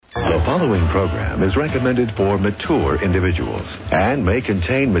following program is recommended for mature individuals and may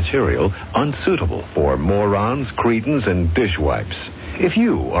contain material unsuitable for morons, cretins, and dishwipes. If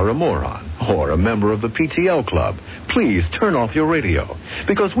you are a moron or a member of the PTL Club, please turn off your radio,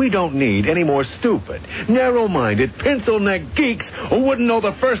 because we don't need any more stupid, narrow-minded, pencil-neck geeks who wouldn't know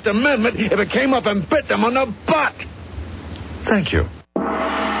the First Amendment if it came up and bit them on the butt. Thank you.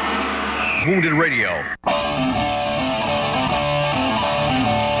 Wounded Radio.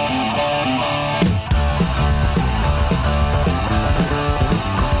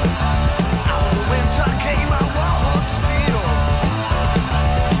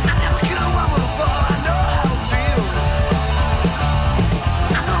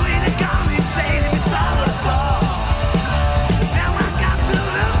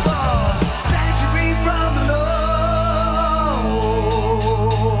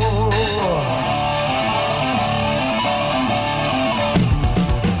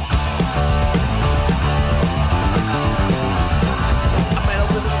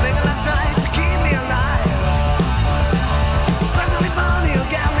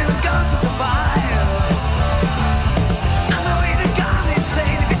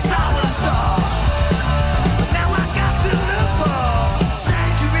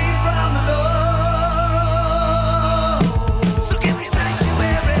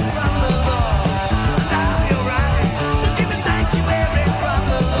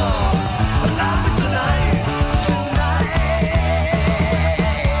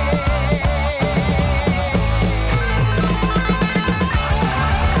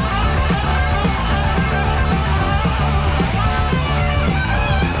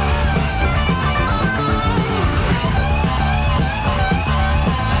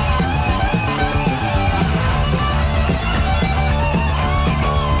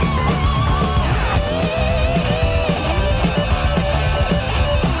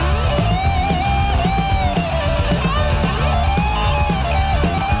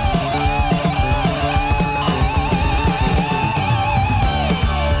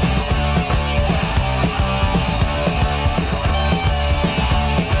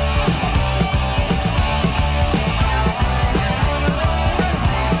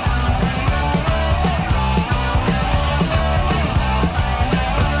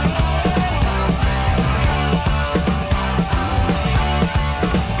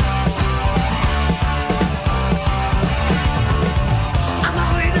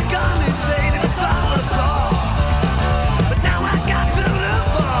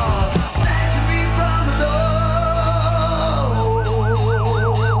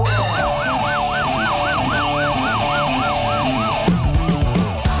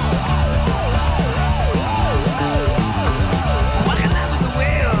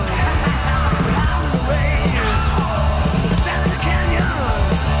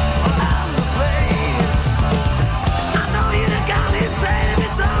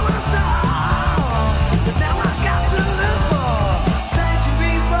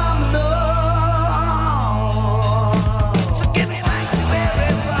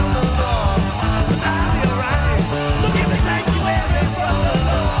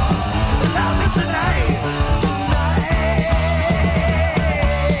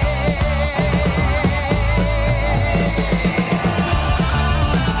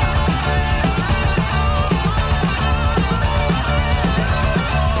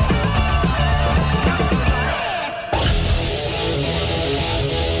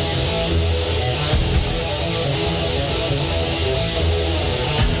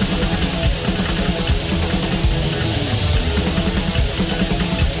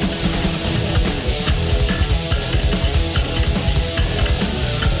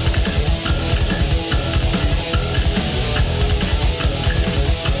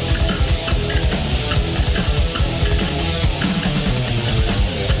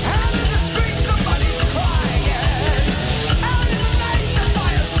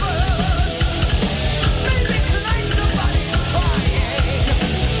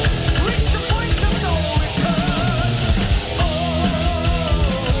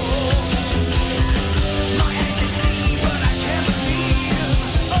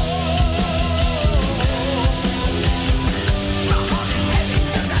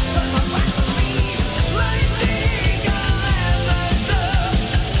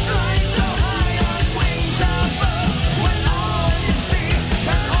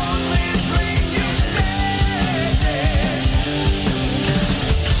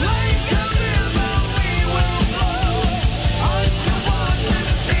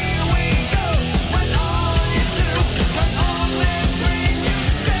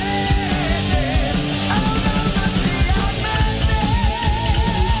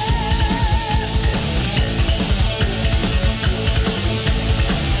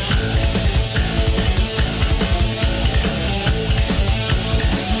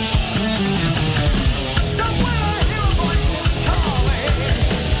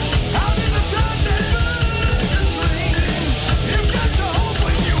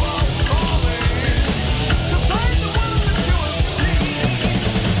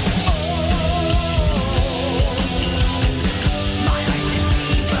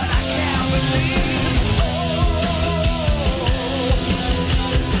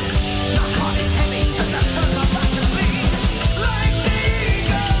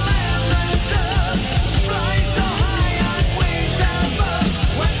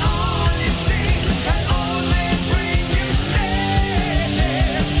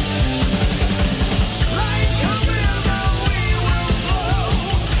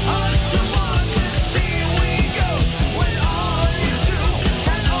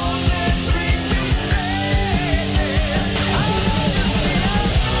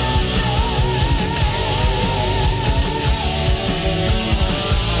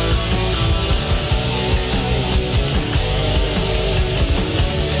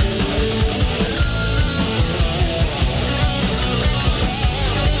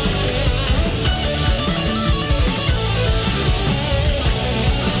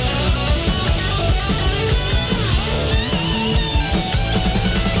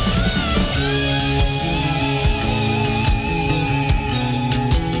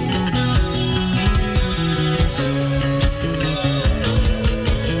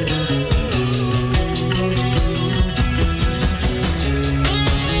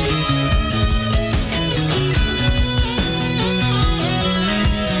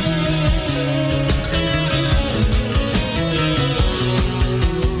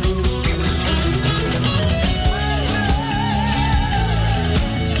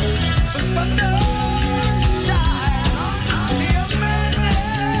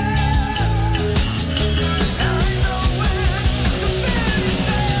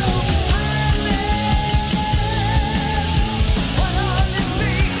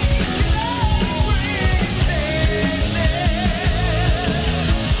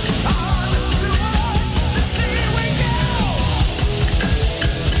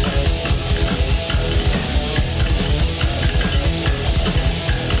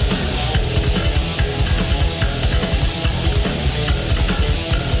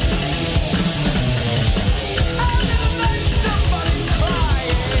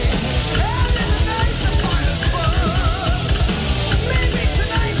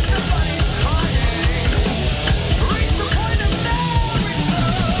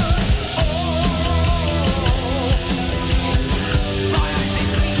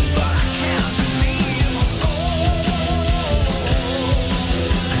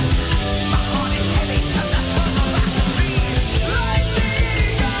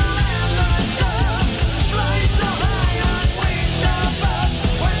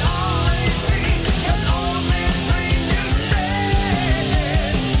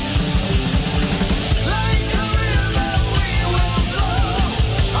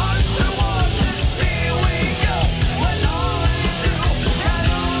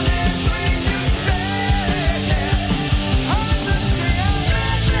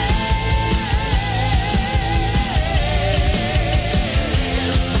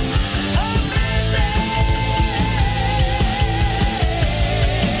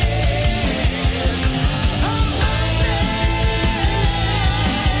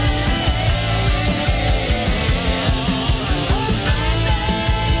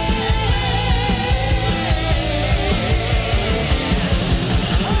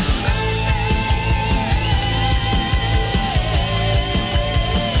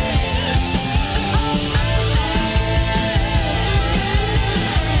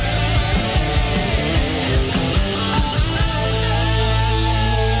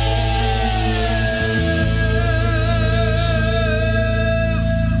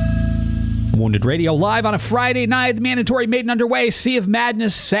 Wounded Radio, live on a Friday night. The Mandatory Maiden underway. Sea of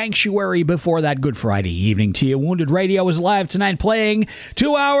Madness, Sanctuary before that. Good Friday evening to you. Wounded Radio is live tonight, playing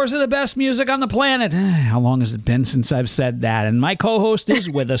 2 hours of the best music on the planet. How long has it been since I've said that? And my co-host is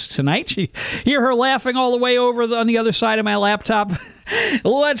with us tonight. You hear her laughing all the way over on the other side of my laptop.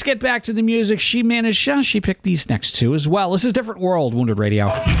 Let's get back to the music. She managed, she picked these next two as well. This is Different World, Wounded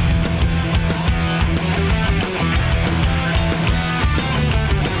Radio.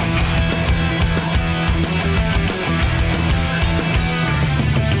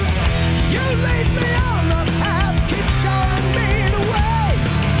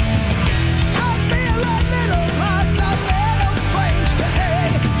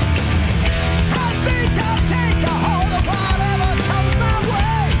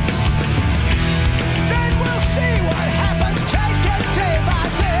 Then we'll see what happens. Take it day by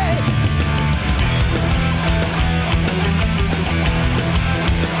day.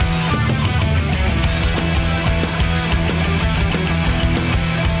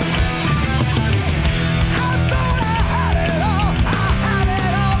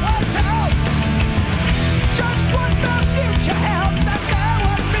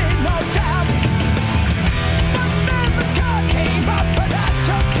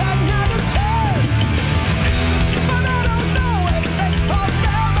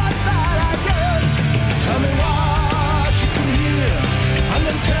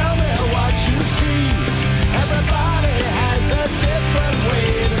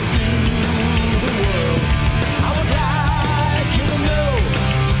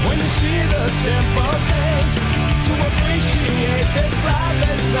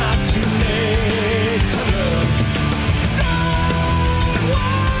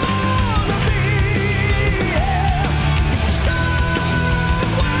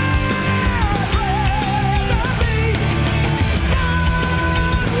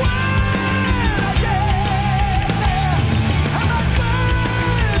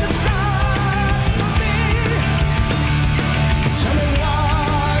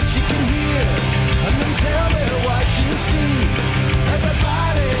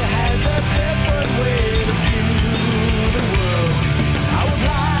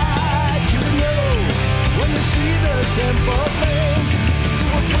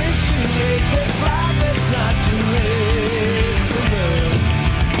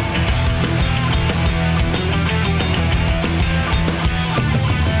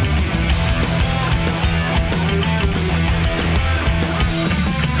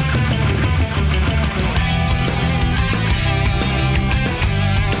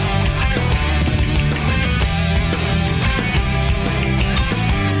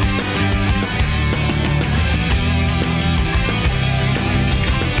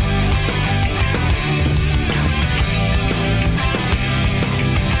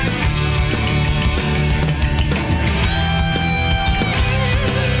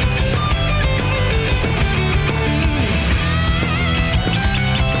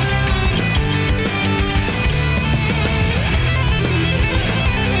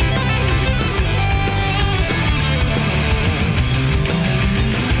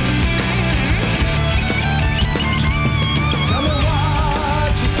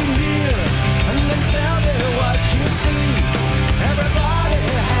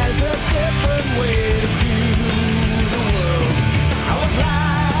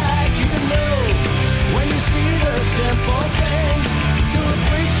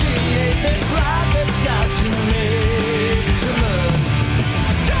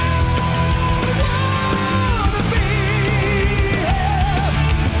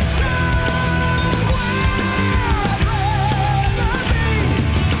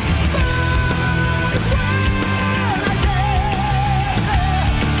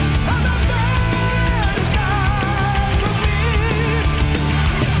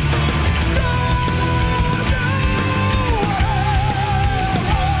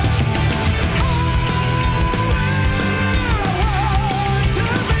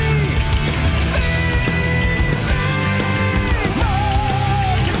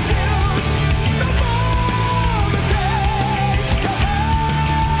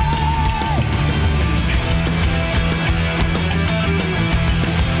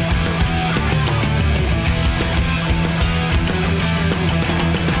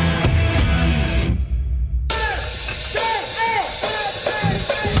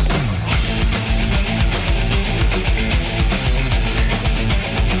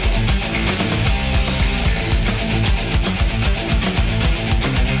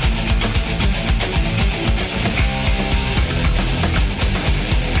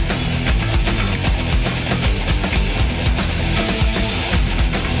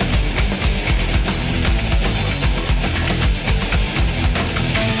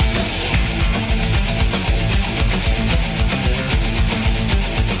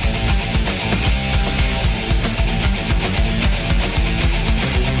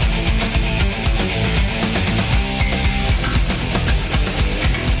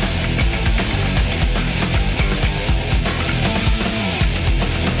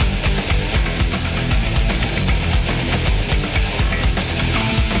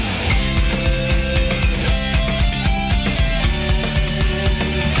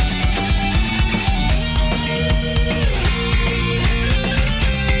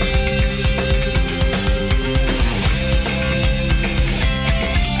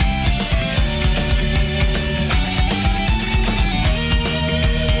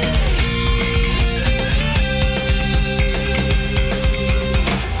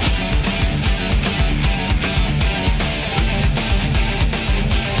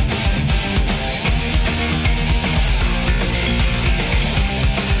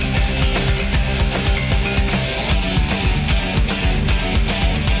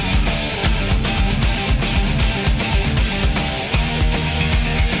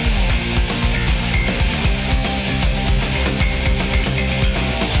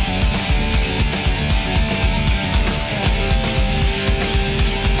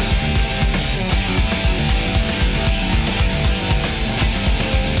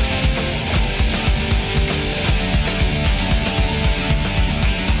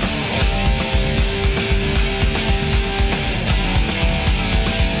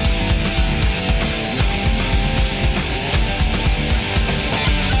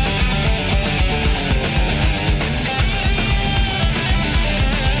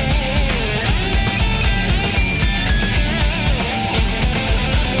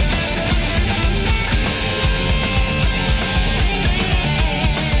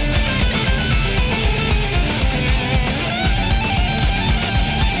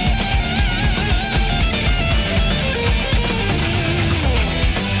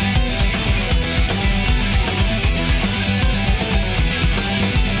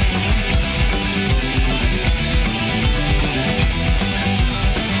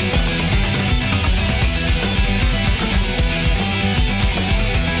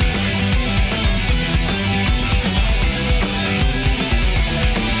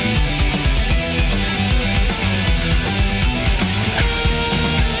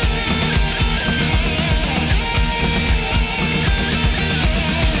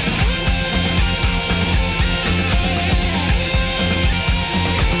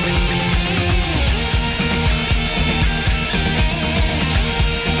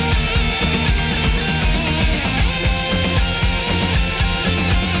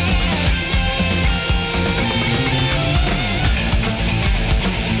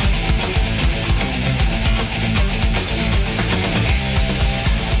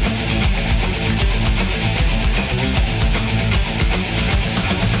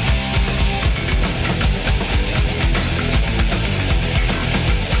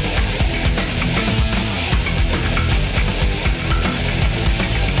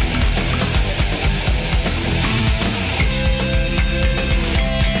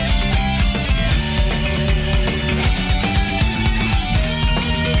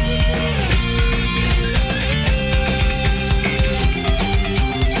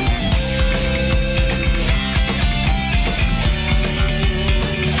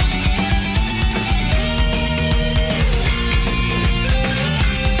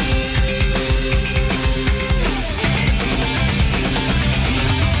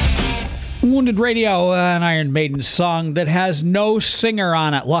 Wounded Radio, an Iron Maiden song that has no singer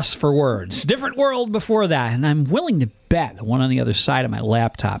on it, Lust for Words. Different World before that, and I'm willing to bet the one on the other side of my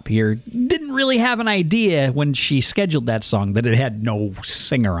laptop here didn't really have an idea when she scheduled that song that it had no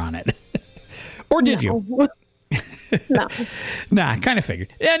singer on it. Or did you? No. Nah, kind of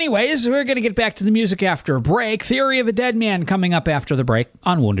figured. Anyways, we're going to get back to the music after a break. Theory of a Dead Man coming up after the break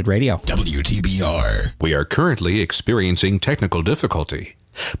on Wounded Radio. WTBR. We are currently experiencing technical difficulty.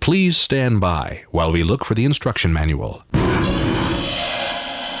 Please stand by while we look for the instruction manual.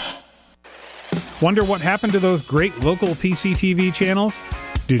 Wonder what happened to those great local PCTV channels?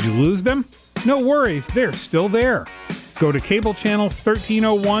 Did you lose them? No worries, they're still there. Go to cable channels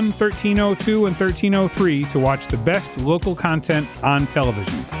 1301, 1302, and 1303 to watch the best local content on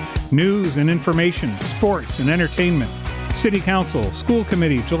television. News and information, sports and entertainment, city council, school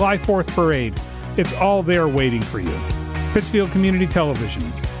committee, July 4th parade. It's all there waiting for you. Pittsfield Community Television.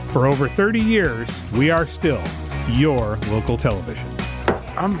 For over 30 years, we are still your local television.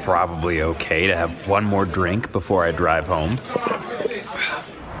 I'm probably okay to have one more drink before I drive home.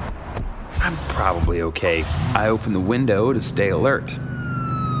 I'm probably okay. I open the window to stay alert.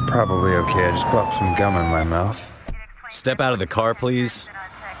 Probably okay. I just popped some gum in my mouth. Step out of the car, please.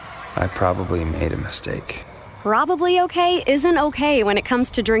 I probably made a mistake. Probably okay isn't okay when it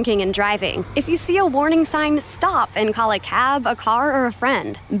comes to drinking and driving. If you see a warning sign, stop and call a cab, a car, or a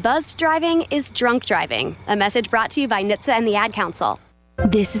friend. Buzzed driving is drunk driving. A message brought to you by NHTSA and the Ad Council.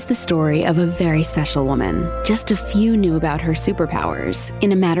 This is the story of a very special woman. Just a few knew about her superpowers.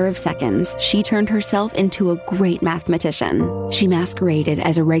 In a matter of seconds, she turned herself into a great mathematician. She masqueraded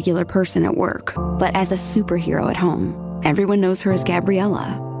as a regular person at work, but as a superhero at home. Everyone knows her as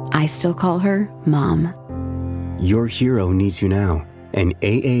Gabriella. I still call her Mom. Your hero needs you now, and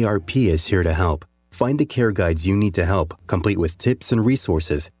AARP is here to help. Find the care guides you need to help, complete with tips and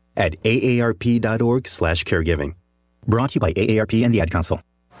resources at aarp.org/caregiving. Brought to you by AARP and the Ad Council.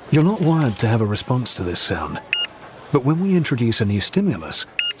 You're not wired to have a response to this sound. But when we introduce a new stimulus,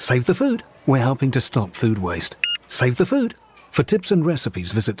 Save the Food, we're helping to stop food waste. Save the Food. For tips and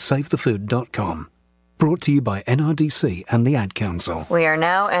recipes, visit savethefood.com. Brought to you by NRDC and the Ad Council. We are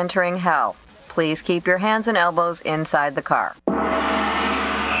now entering hell. Please keep your hands and elbows inside the car.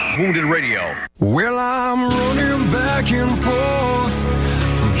 Wounded Radio. Well, I'm running back and forth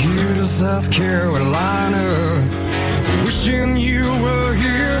from here to South Carolina. Wishing you were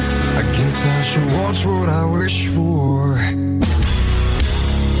here. I guess I should watch what I wish for.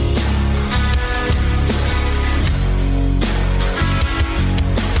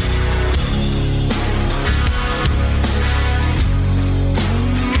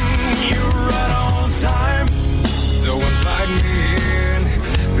 You're right on time, so invite me in.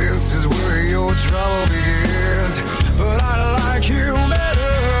 This is where your trouble begins. But I like you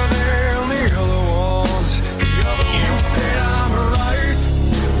better than the other ones. You said I'm right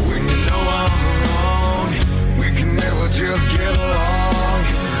when you know I'm wrong. We can never just get along.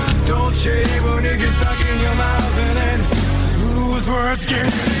 Don't shave when it gets stuck in your mouth and then whose words get in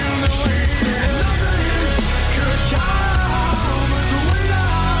the way. Nothing could come between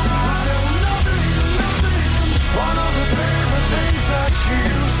us. Nothing. One of the favorite things that she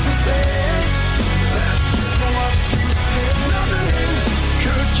used to say. That's just what she said. Nothing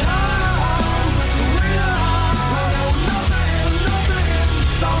could come between us. Nothing.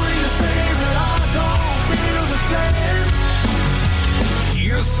 Sorry to say, but I don't feel the same.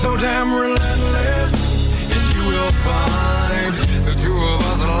 You're so damn relentless, and you will find the two of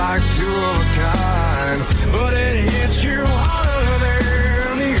us are like two of a kind. But it hits you harder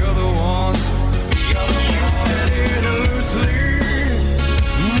than the other ones. You said it loosely.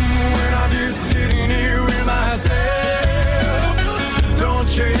 When I'm just sitting here with myself.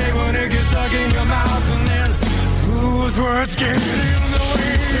 Don't you hate when it gets stuck in your mouth and then whose words get in the way?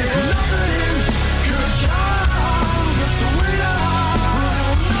 Nothing could come between us.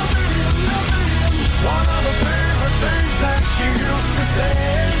 Nothing. One of the favorite things that she used to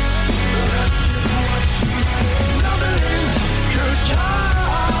say. That's just what she said. Nothing could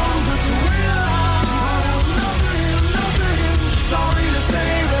come between us. Nothing. Sorry to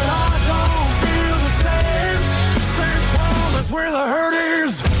say, but I don't feel the same. Same home is where the hurt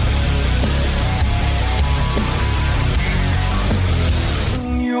is.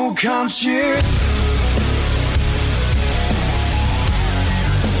 Your conscience.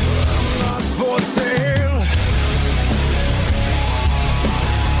 Not for sale.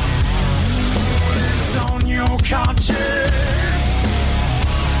 It's on your conscience.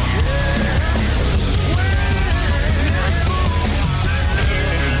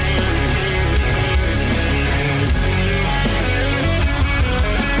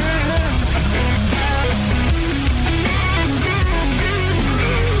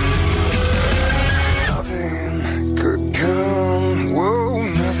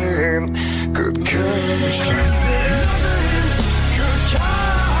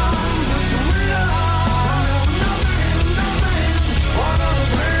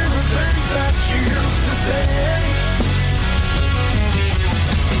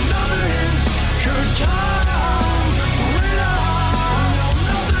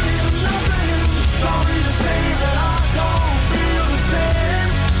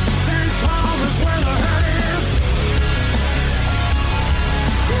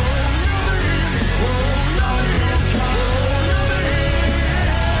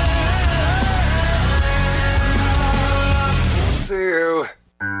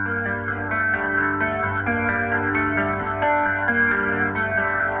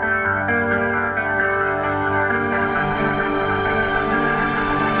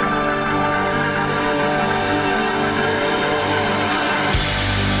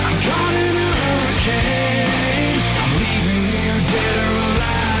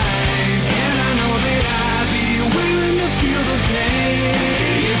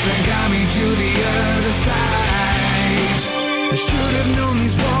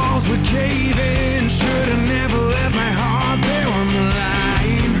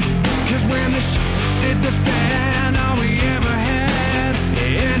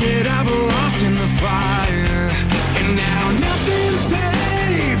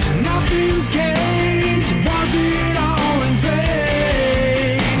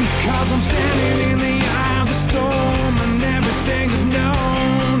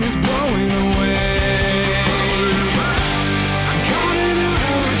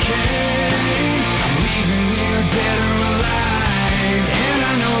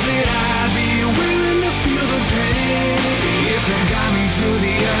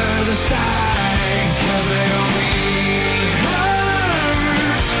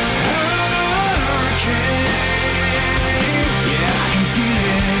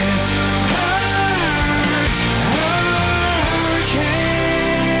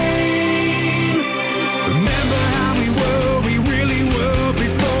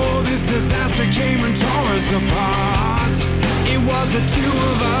 two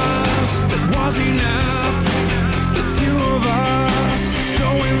of us, that was enough. The two of us, so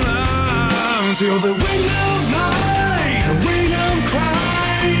in love. Till the ring of light, the ring of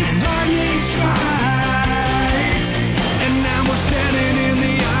Christ, lightning strikes. And now we're standing in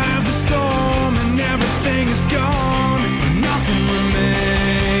the eye of the storm, and everything is gone, nothing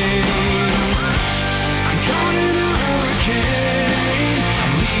remains. I'm caught in a hurricane,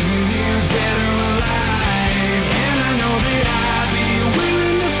 I'm leaving here dead or alive. And I know that I'd be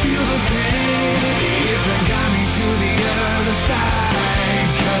willing to feel the pain if they got me to the other side.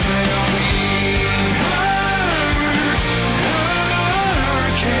 'Cause they only hurt,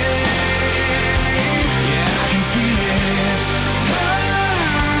 hurricane. Yeah, I can feel it.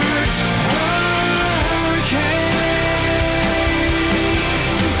 Hurt, hurricane.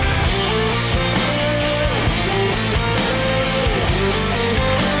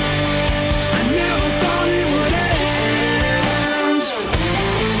 I never thought it would end.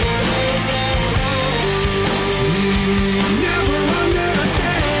 Never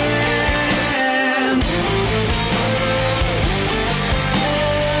understand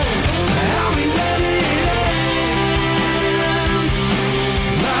how we let it end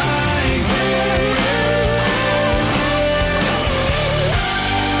like this.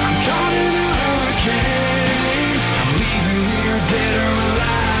 I'm caught in a hurricane, I'm leaving here dead or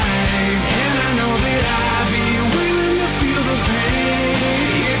alive. And I know that I'd be willing to feel the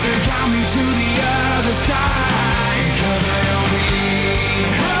pain if it got me to the other side. 'Cause I only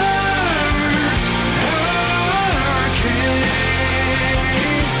hurt, hurricane.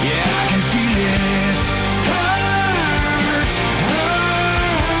 Yeah, I can feel it. Hurt,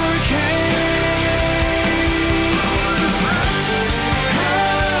 hurricane.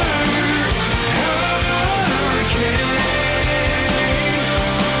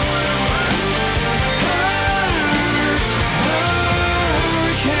 Hurt,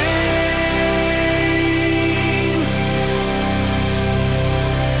 hurricane.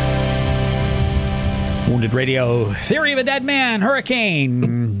 Wounded Radio, Theory of a Dead Man,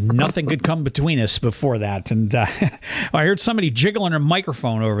 Hurricane. Nothing could come between us before that. And I heard somebody jiggling a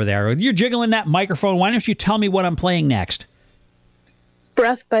microphone over there. You're jiggling that microphone. Why don't you tell me what I'm playing next?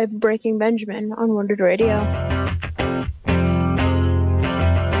 Breath by Breaking Benjamin on Wounded Radio.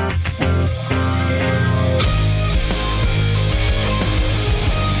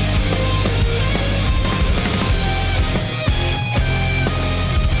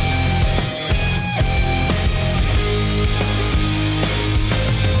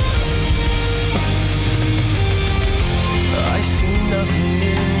 I see nothing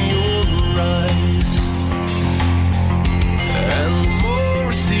in your eyes, and the more I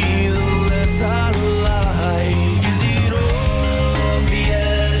see, the less I lie.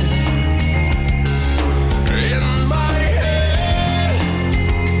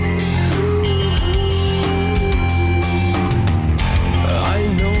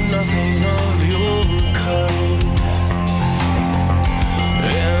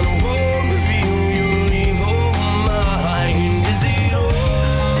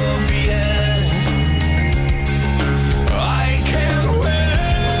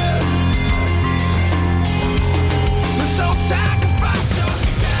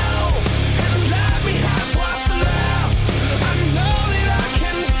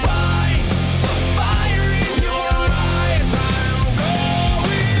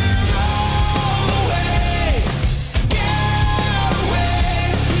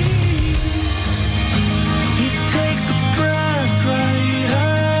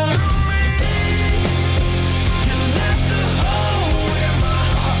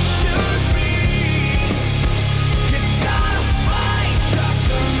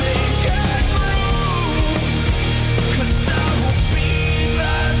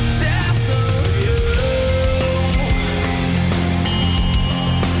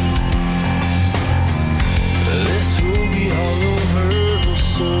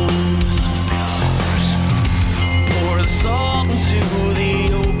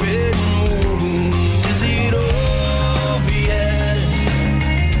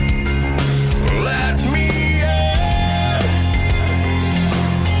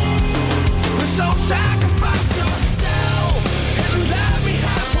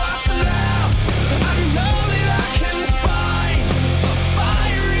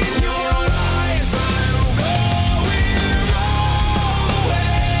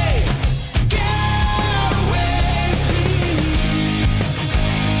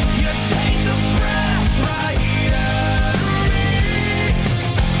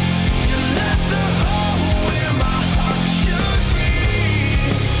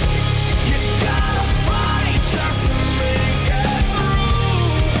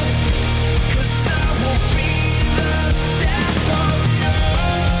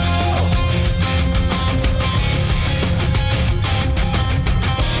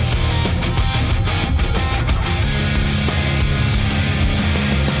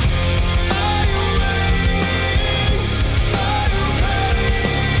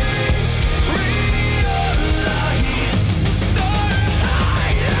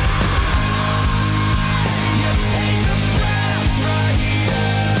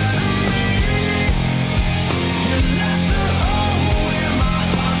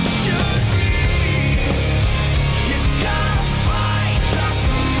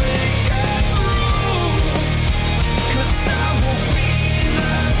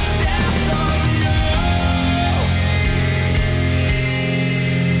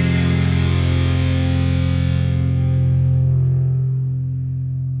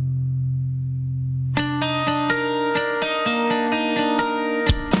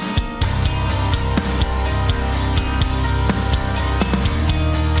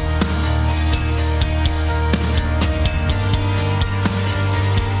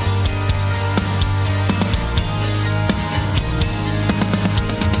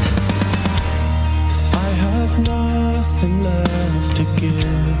 nothing left to give.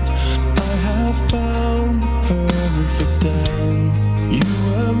 I have found the perfect end. You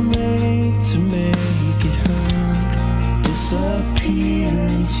were made to make it hurt. Disappear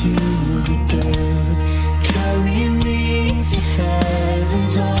into the dirt. Carry me to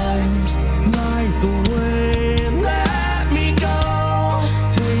heaven's arms. Like the wind, let me go.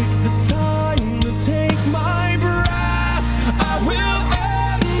 Take the time to take my breath. I will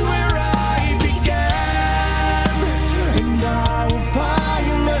end where I began, and I will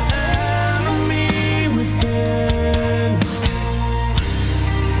find the enemy within.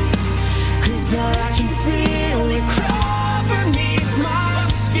 'Cause I can feel it crawl beneath my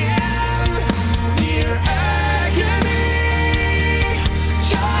skin. Dear agony,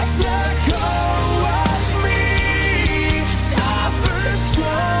 just let go of me. Suffer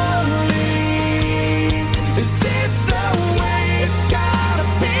slowly. Is this the way it's gotta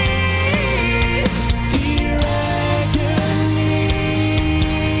be? Dear agony.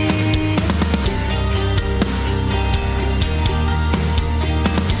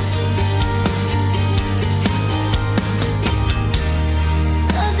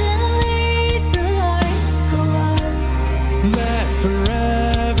 Suddenly the lights go out. Let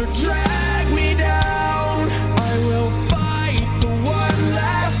forever drag me down. I will fight the one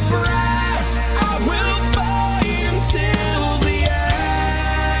last breath. I will fight until the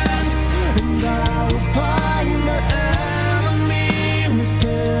end, and I will find the enemy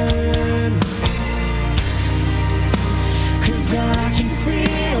within. 'Cause I can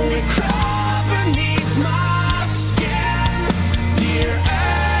feel it crawl beneath my skin. Dear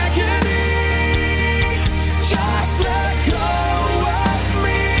agony, just let go of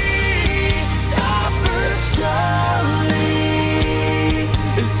me. Suffer slowly.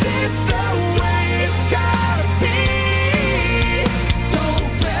 Is this the way it's gotta be? Don't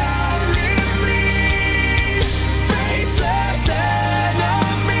bury me, faceless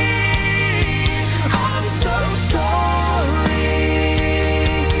enemy. I'm so sorry.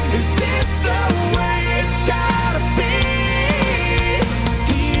 Is this the way it's gotta be?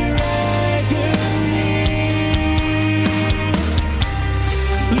 Dear agony,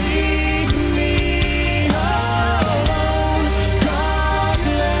 leave me alone. God,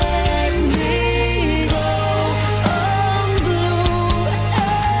 let me go. I'm blue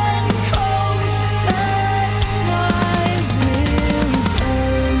and cold. That's my will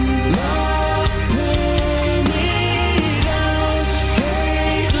burn. Love pull me down.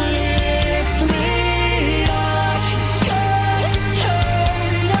 Hate lift me up. Just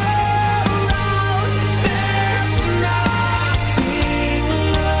turn around. There's nothing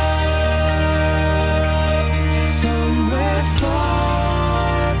left. Somewhere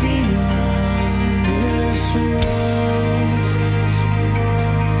far beyond this world,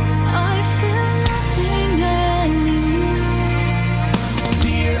 I feel nothing anymore.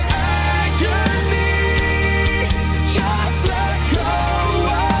 Dear agony, just let go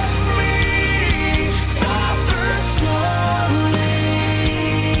of me. Suffer slowly.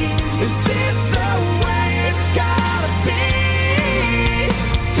 Is this the way it's gotta be?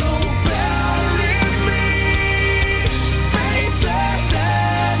 Don't bury me, faceless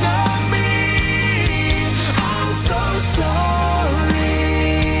enemy. I'm so sorry.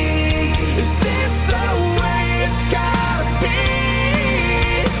 Is this the way it's gotta be?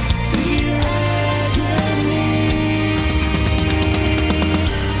 Dear agony,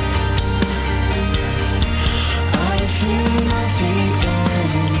 I feel nothing anymore.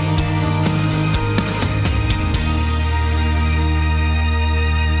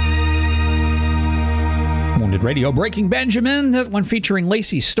 Wounded Radio, Breaking Benjamin, that one featuring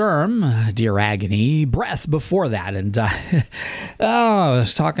Lacey Sturm, Dear Agony, Breath before that. And I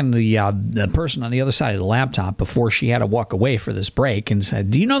was talking to the person on the other side of the laptop before she had to walk away for this break and said,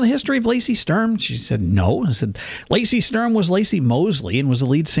 do you know the history of Lacey Sturm? She said, no. I said, Lacey Sturm was Lacey Mosley and was the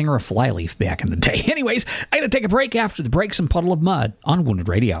lead singer of Flyleaf back in the day. Anyways, I got to take a break. After the break, some Puddle of Mud on Wounded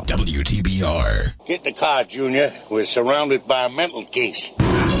Radio. WTBR. Get in the car, Junior. We're surrounded by a mental case.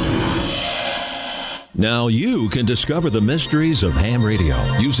 Now you can discover the mysteries of ham radio.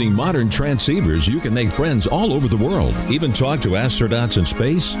 Using modern transceivers, you can make friends all over the world. Even talk to astronauts in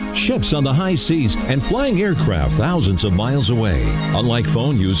space, ships on the high seas, and flying aircraft thousands of miles away. Unlike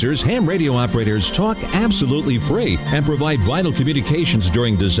phone users, ham radio operators talk absolutely free and provide vital communications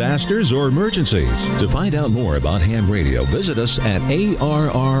during disasters or emergencies. To find out more about ham radio, visit us at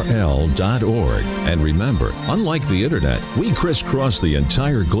arrl.org. And remember, unlike the internet, we crisscross the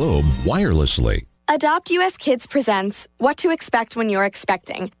entire globe wirelessly. Adopt US Kids presents What to Expect When You're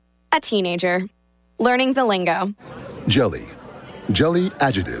Expecting a Teenager. Learning the lingo. Jelly. Jelly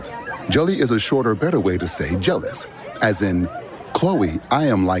adjective. Jelly is a shorter, better way to say jealous. As in, Chloe, I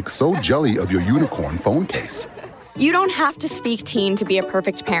am like so jelly of your unicorn phone case. You don't have to speak teen to be a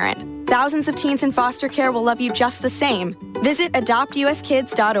perfect parent. Thousands of teens in foster care will love you just the same. Visit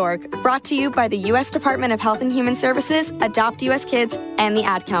adoptuskids.org, brought to you by the U.S. Department of Health and Human Services, Adopt U.S. Kids, and the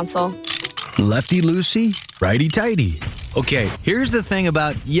Ad Council. Lefty-loosey, righty-tighty. Okay, here's the thing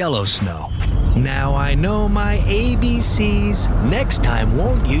about yellow snow. Now I know my ABCs. Next time,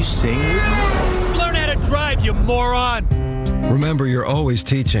 won't you sing with me? Learn how to drive, you moron! Remember, you're always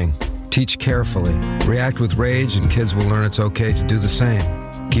teaching. Teach carefully. React with rage, and kids will learn it's okay to do the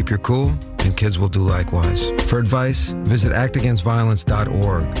same. Keep your cool, and kids will do likewise. For advice, visit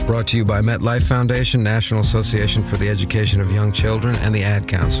actagainstviolence.org. Brought to you by MetLife Foundation, National Association for the Education of Young Children, and the Ad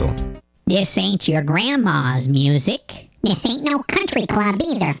Council. This ain't your grandma's music. This ain't no country club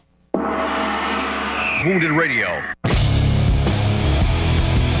either. Wounded Radio.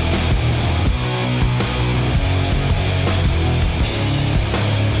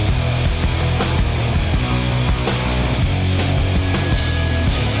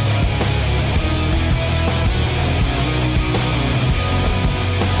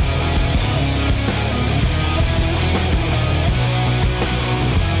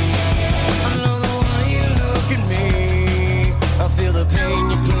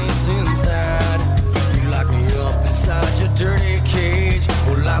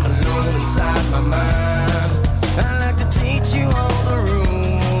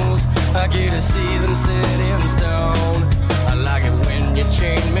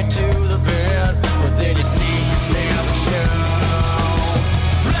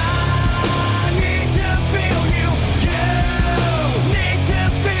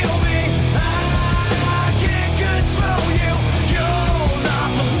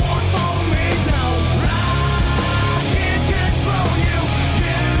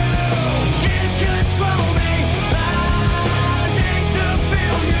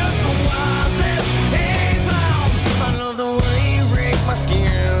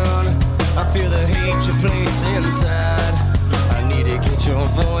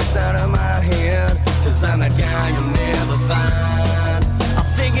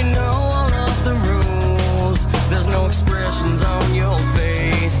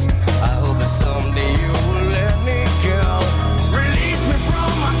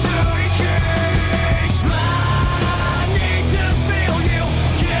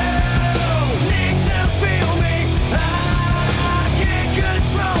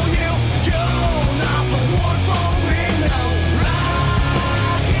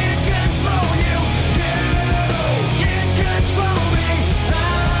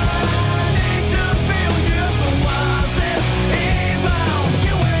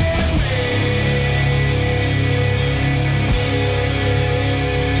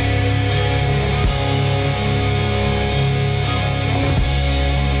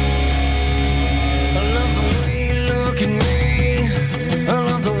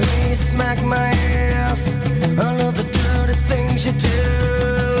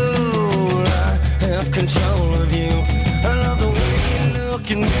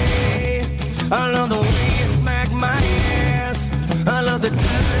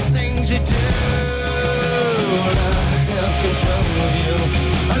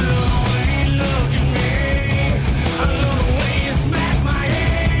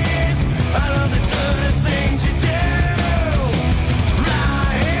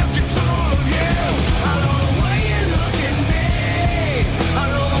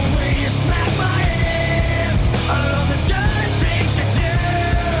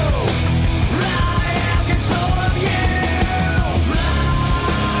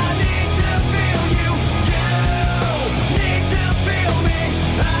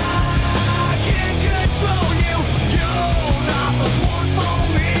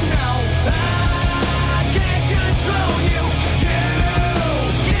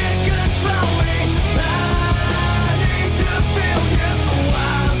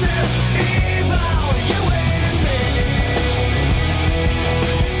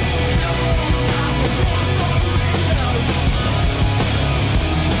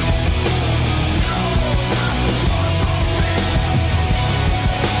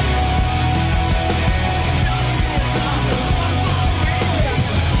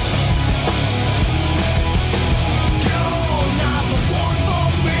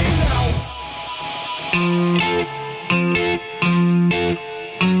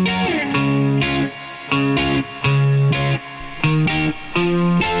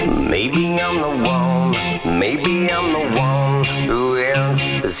 Maybe I'm the one who is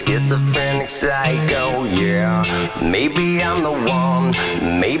the schizophrenic psycho, yeah. Maybe I'm the one,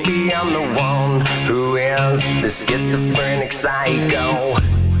 maybe I'm the one who is the schizophrenic psycho.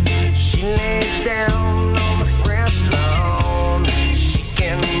 She lays down on the fresh lawn. She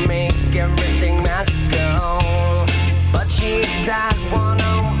can make everything magical, but she died one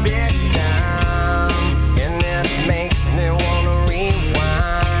on big time, and it makes me wanna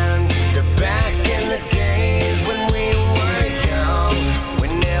rewind to back in the days when we were young,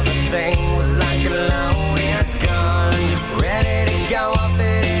 when everything was like a loaded gun, ready to go up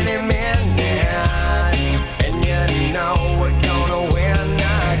at any minute, and you know we're gonna win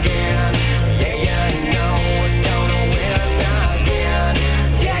again. Yeah, you know we're gonna win again.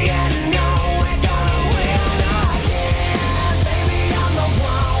 Yeah, you know we're gonna win again. Maybe I'm the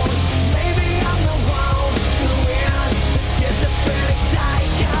one, maybe I'm the one who is the schizophrenic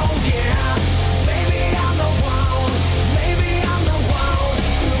psycho. Yeah, maybe I'm the one, maybe I'm the one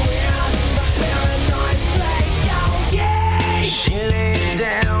who is the paranoid psycho. Yeah, she lays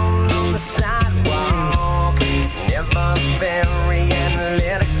down on the sidewalk, never very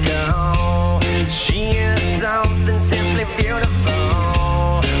analytical. She is something simply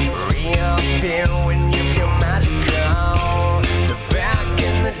beautiful. Reappear when you feel magical. To back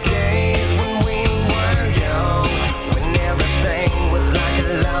in the days when we were young, when everything was like a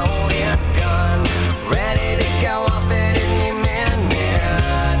loaded gun, ready to go up at any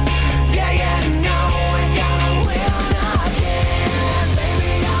minute. Yeah, you know we're gonna win again.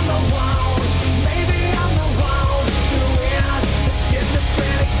 Maybe I'm the one, maybe I'm the one who is the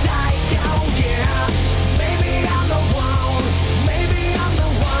schizophrenic psycho. Yeah, maybe I'm the one, maybe I'm the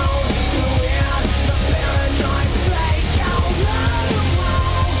one who is the paranoid psycho. I'm the one,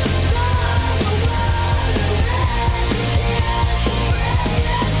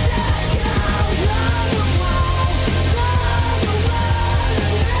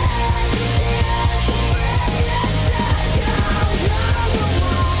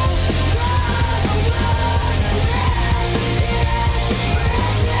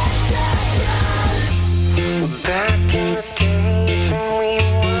 back in the days when we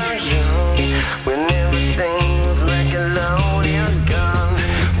were young, when everything was like a loaded gun,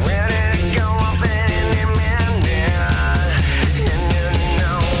 ready to go up at any minute, and you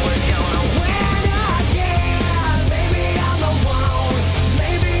know we're gonna win again. Maybe I'm the one,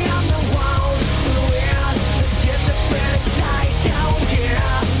 maybe I'm the one who is the schizophrenic psycho.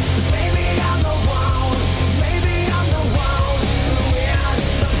 Yeah, maybe I'm the one, maybe I'm the one who is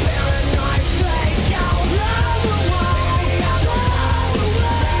the paranoid psycho. I'm the one, maybe I'm the one,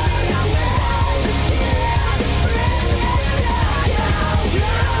 maybe I'm the one, the schizophrenic psycho. I'm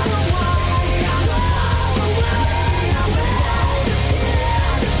the one, maybe I'm the one, maybe I'm the one,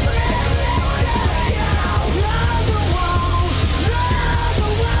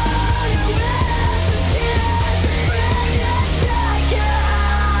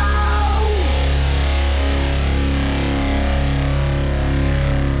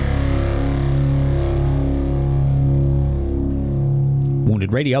 the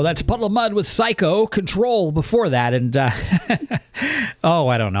Wounded Radio. That's Puddle of Mud with Psycho. Control before that. And, oh,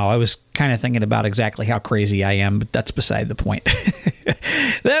 I don't know. I was kind of thinking about exactly how crazy I am, but that's beside the point.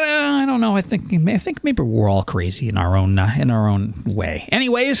 Then, I don't know. I think maybe we're all crazy in our own way.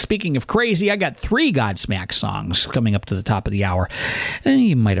 Anyways, speaking of crazy, I got 3 Godsmack songs coming up to the top of the hour.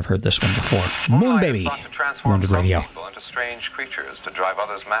 You might have heard this one before. Moon Baby. Wounded Radio. People into strange creatures to drive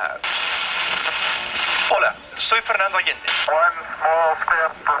others mad. Hola, soy Fernando Allende. One small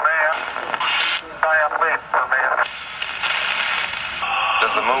step for man, giant leap for man.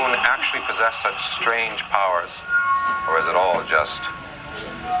 Does the moon actually possess such strange powers, or is it all just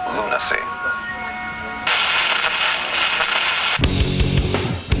lunacy?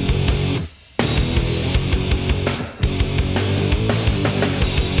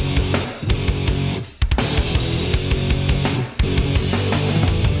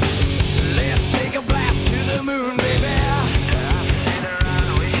 Let's take a blast to the moon, baby.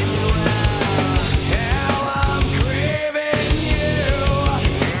 Hell, I'm craving you.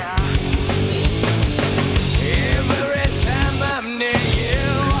 Every time I'm near you,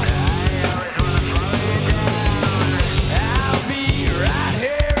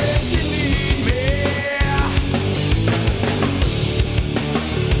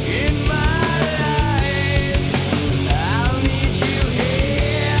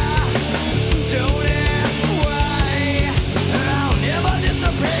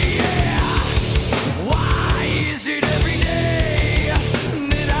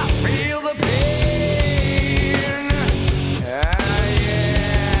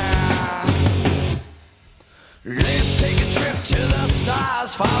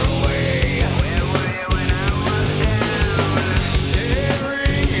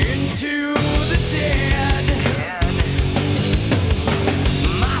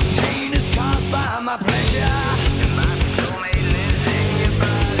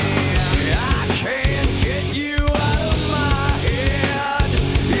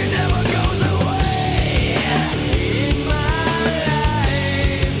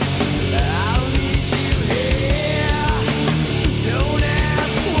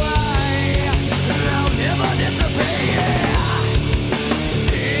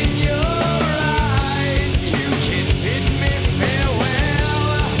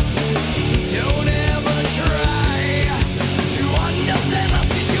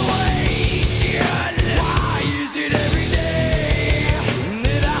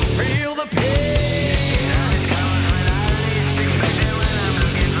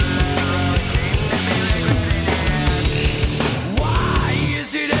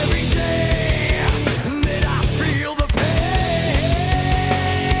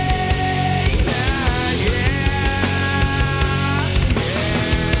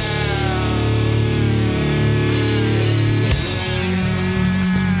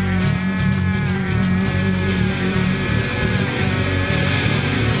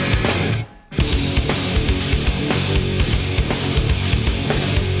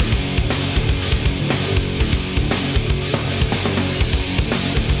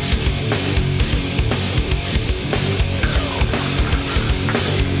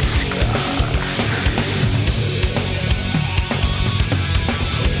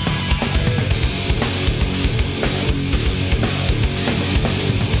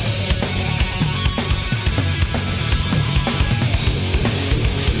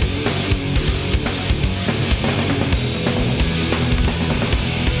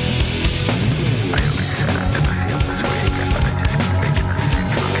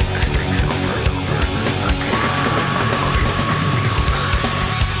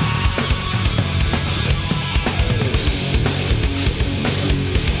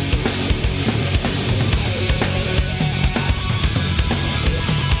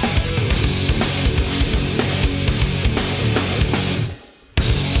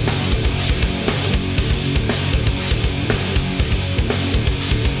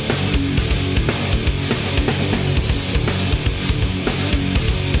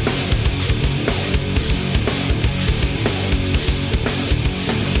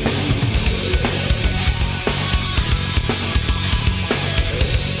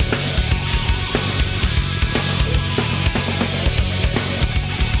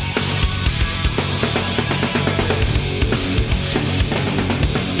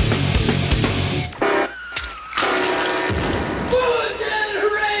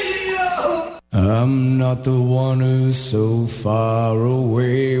 I'm not the one who's so far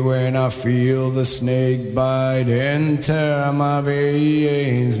away when I feel the snake bite and tear my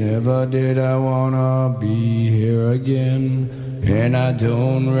veins. Never did I wanna be here again, and I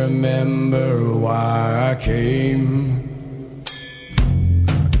don't remember why I came.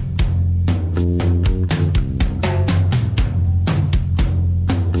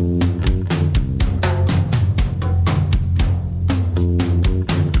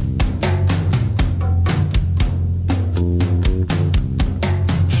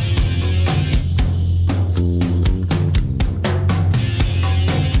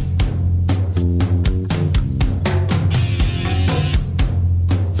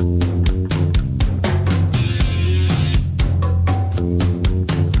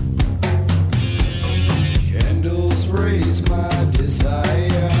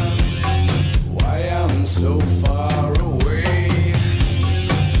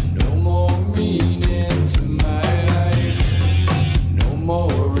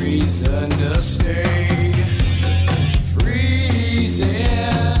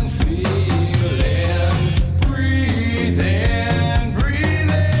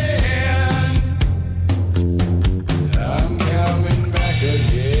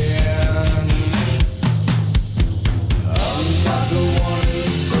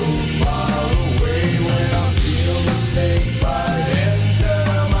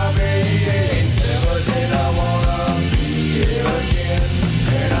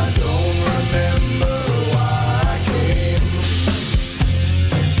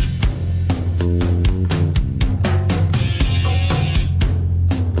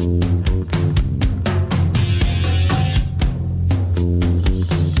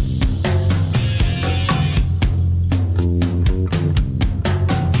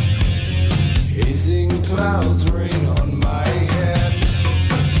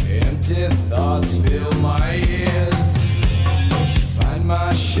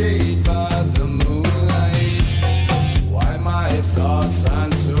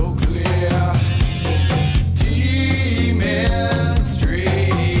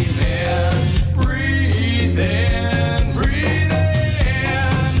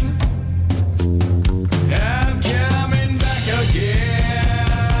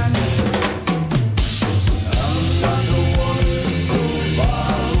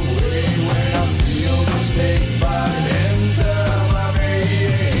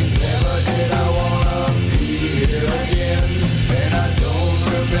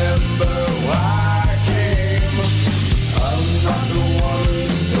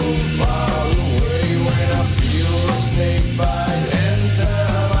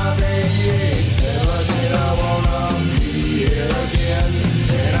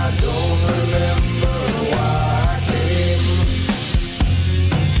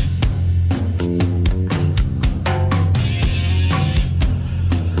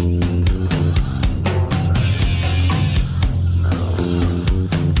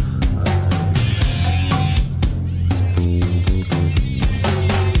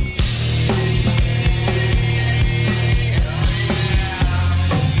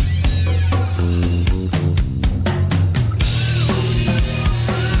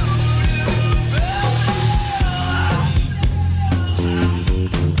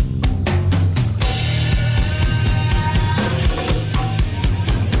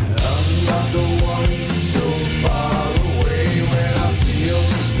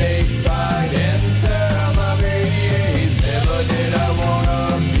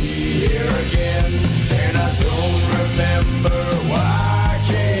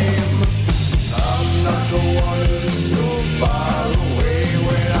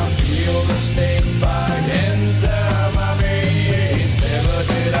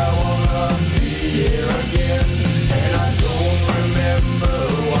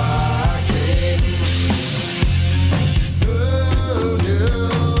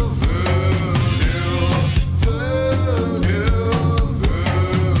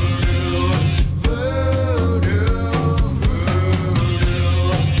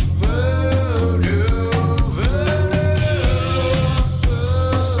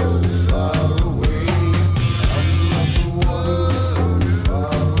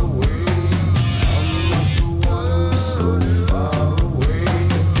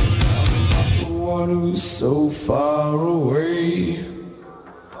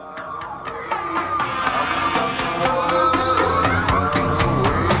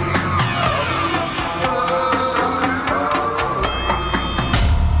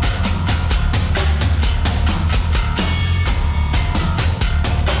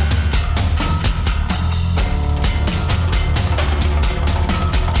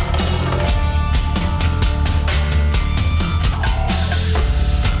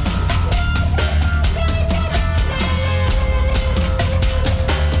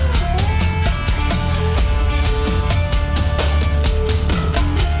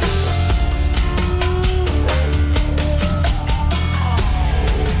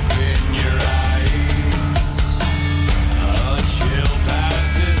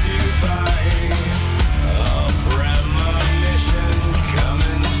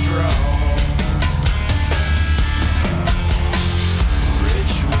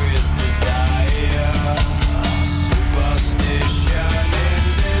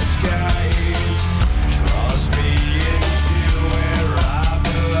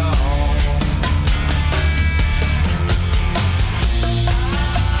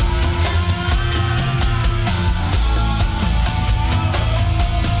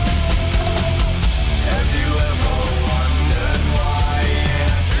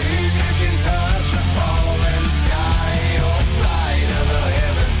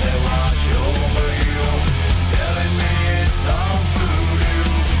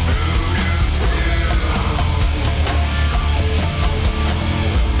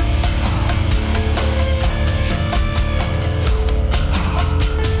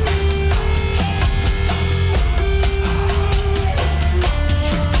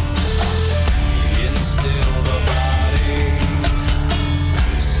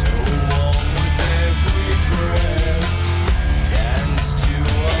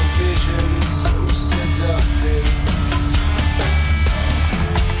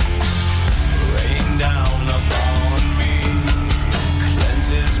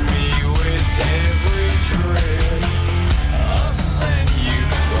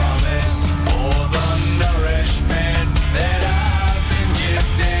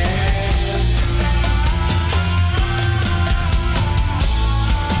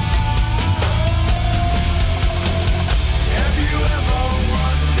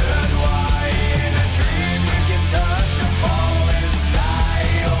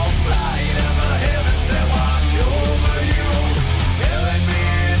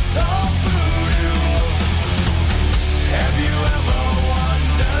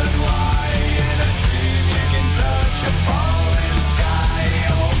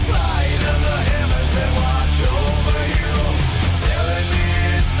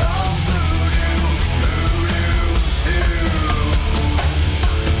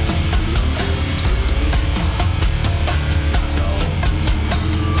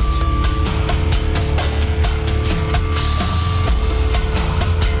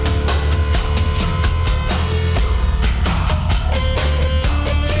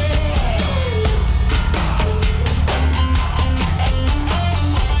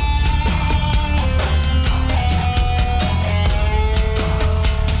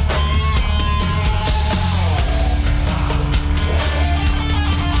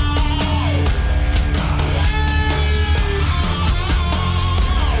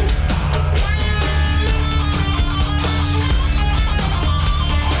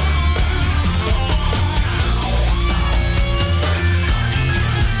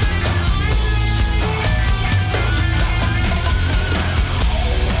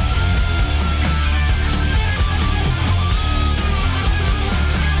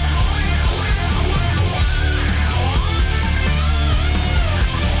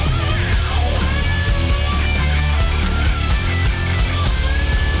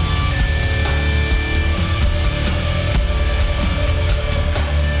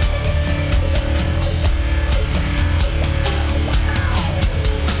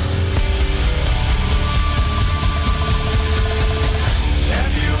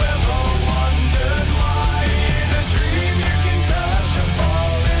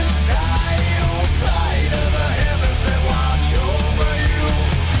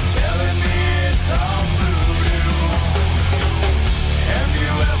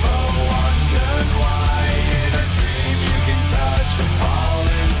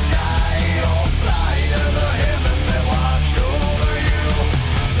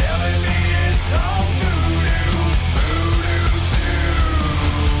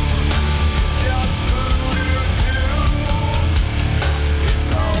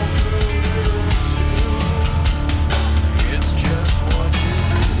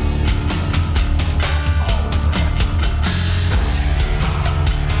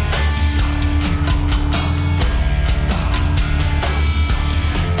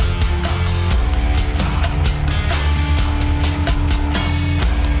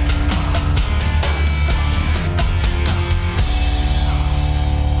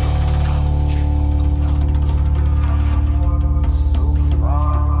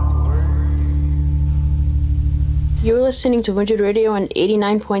 listening to Wounded Radio on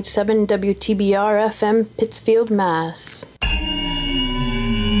 89.7 WTBR FM, Pittsfield, Mass.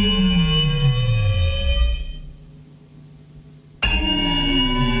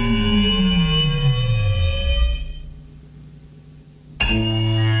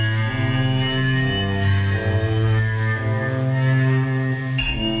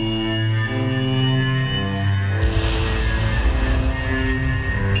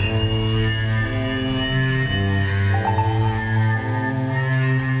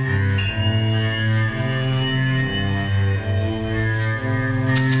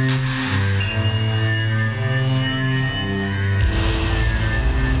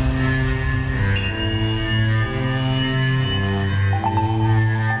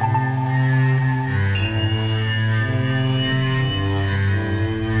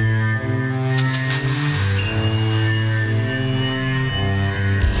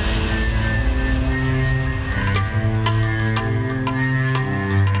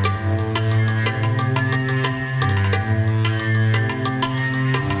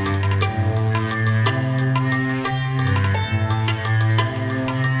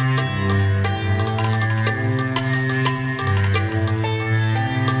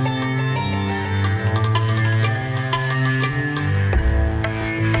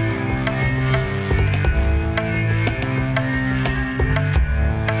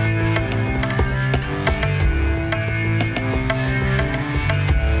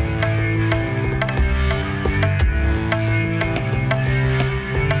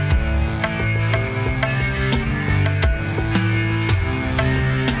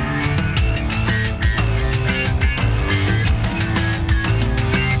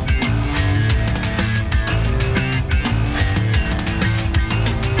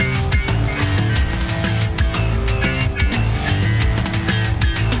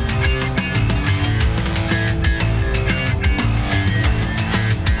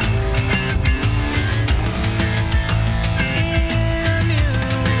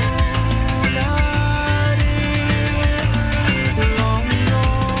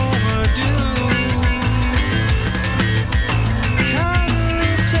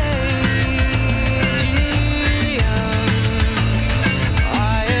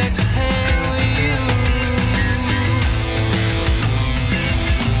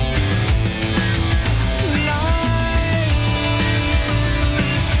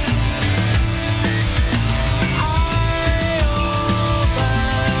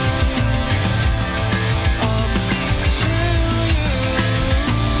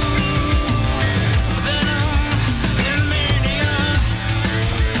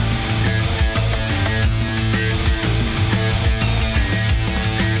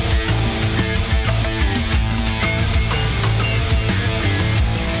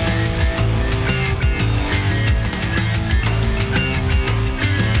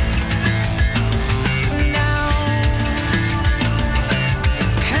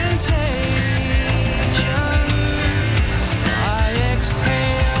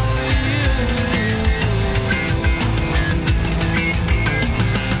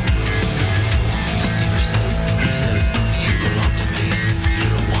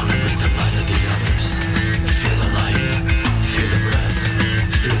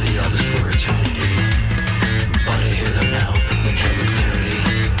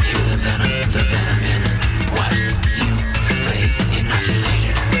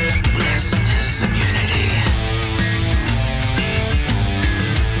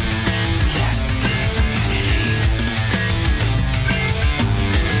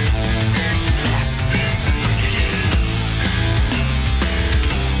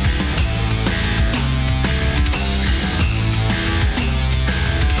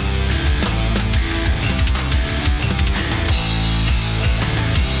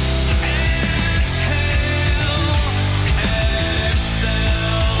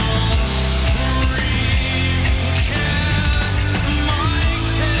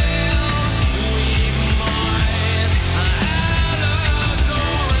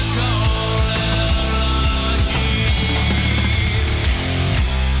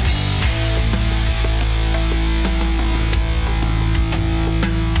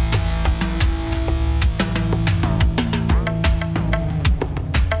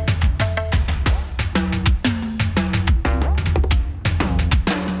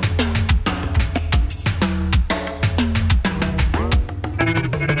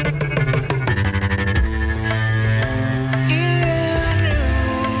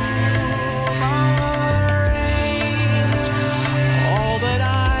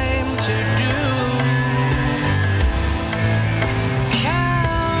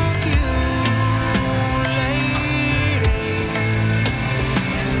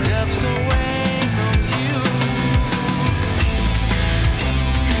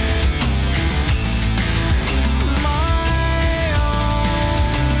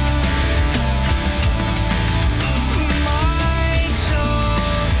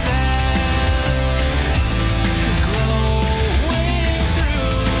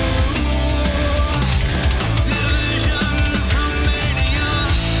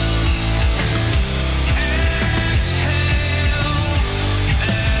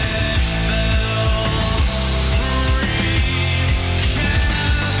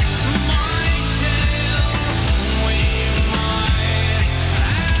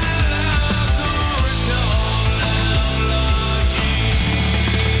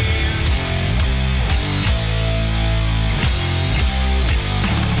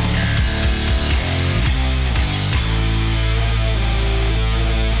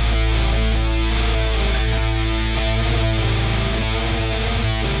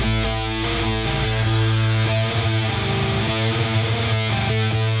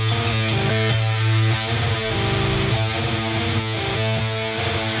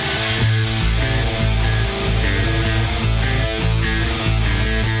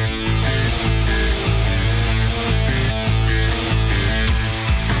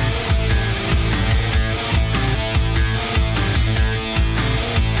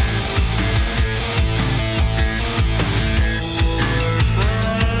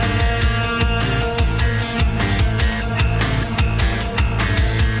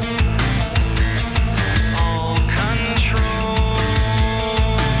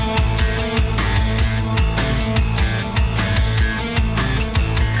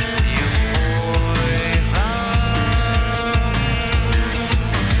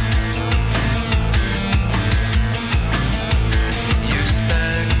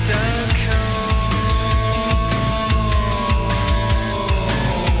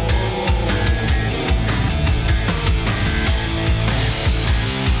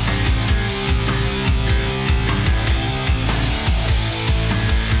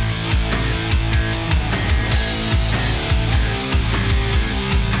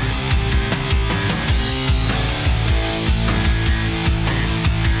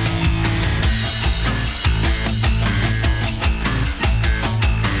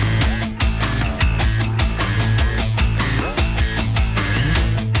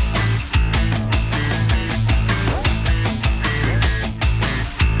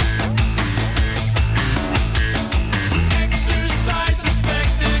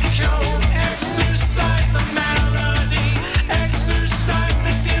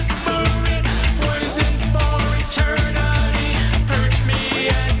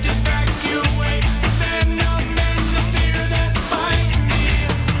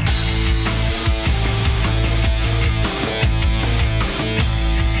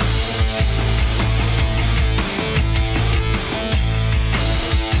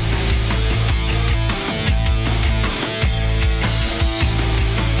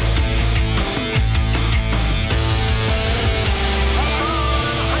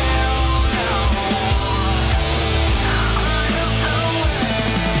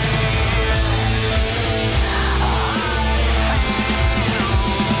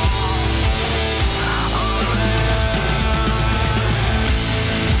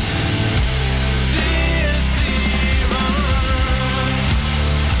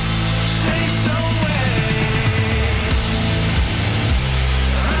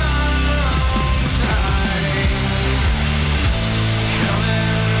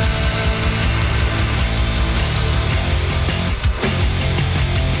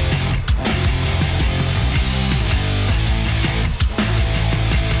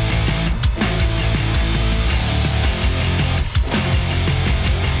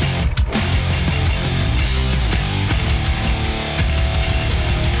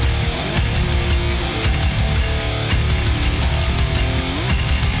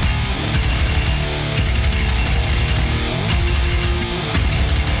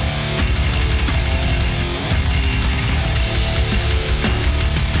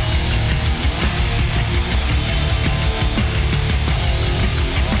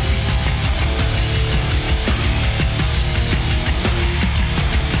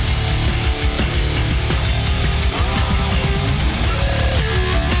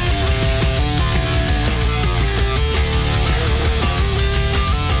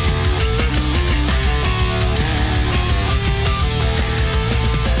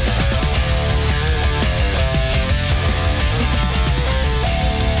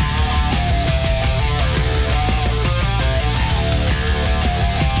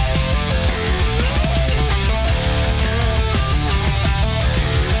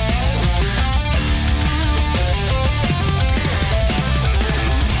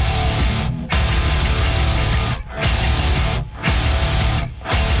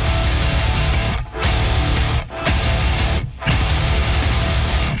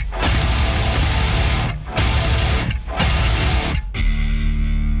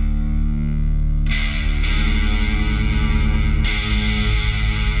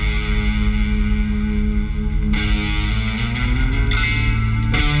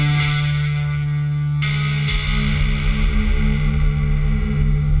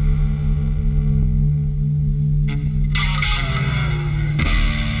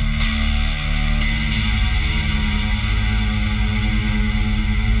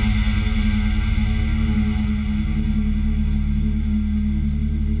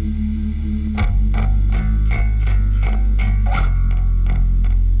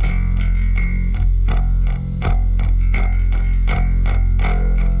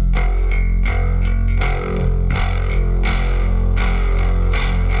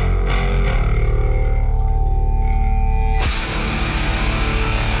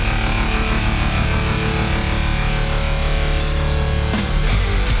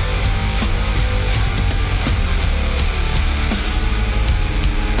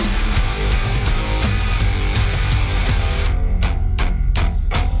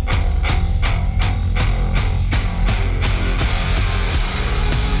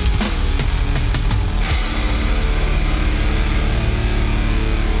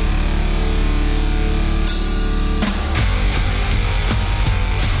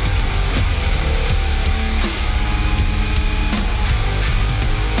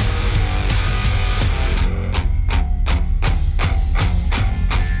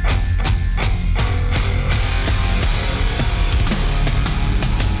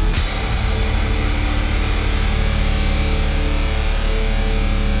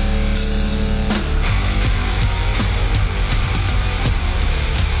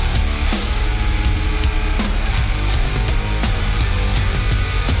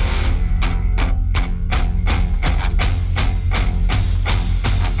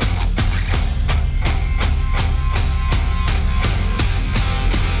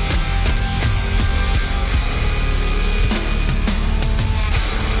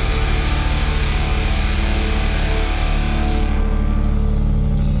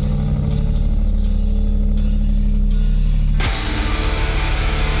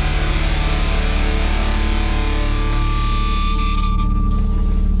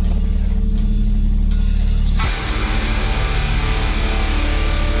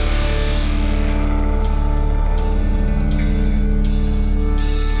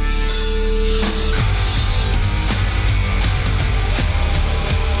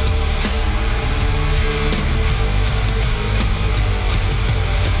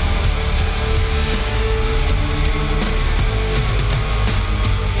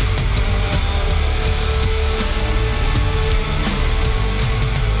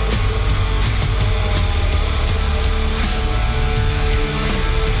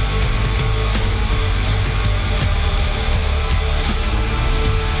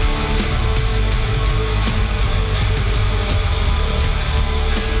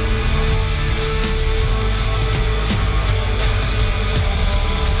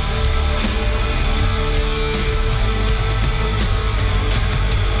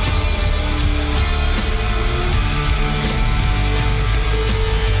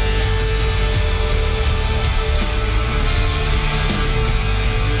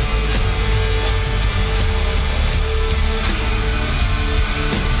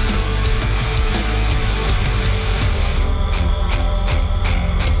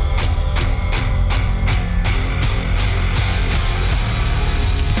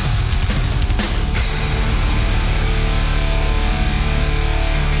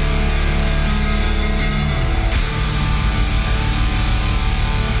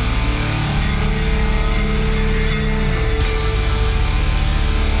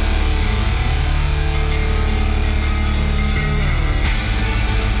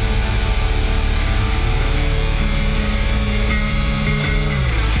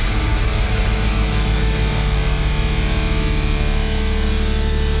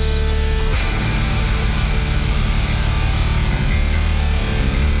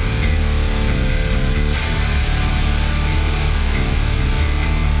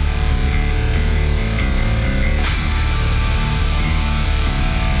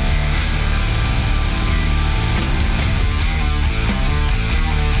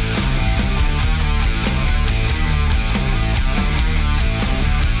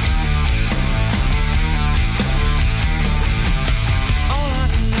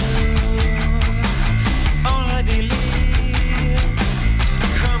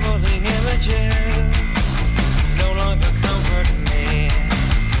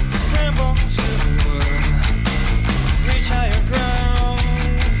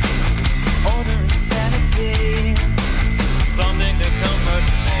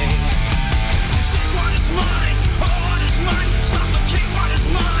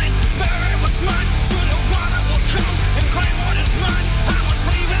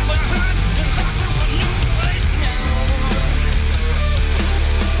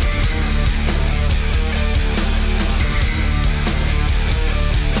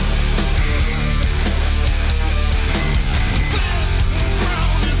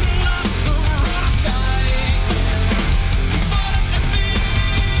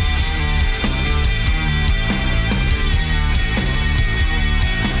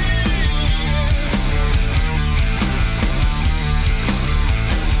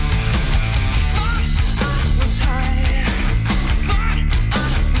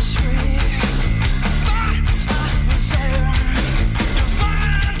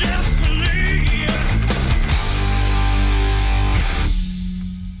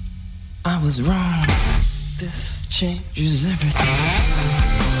 was wrong. This changes everything.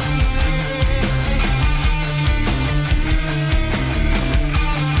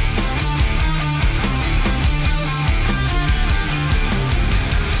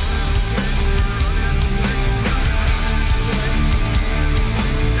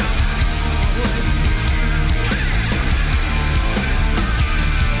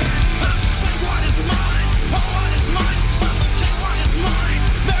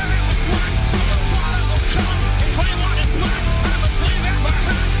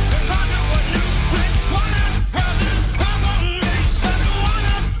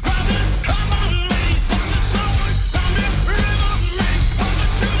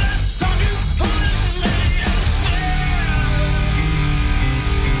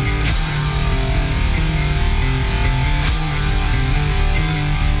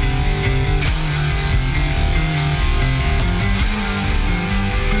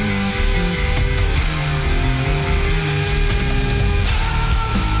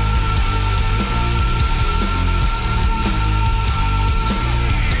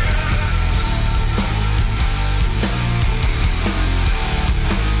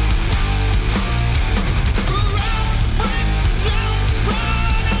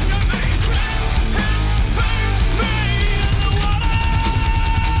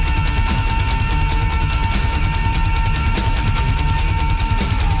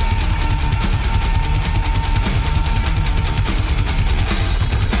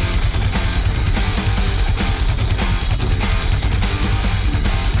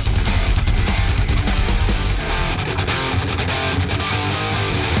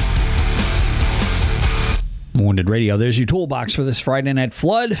 Wounded Radio. There's your toolbox for this Friday Night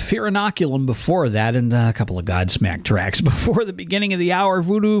Flood. Fear Inoculum before that, and a couple of Godsmack tracks before the beginning of the hour.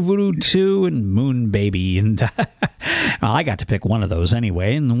 Voodoo, Voodoo 2, and Moon Baby. And well, I got to pick one of those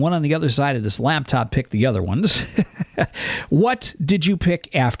anyway, and the one on the other side of this laptop picked the other ones. What did you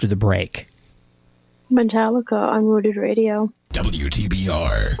pick after the break? Metallica on Wounded Radio.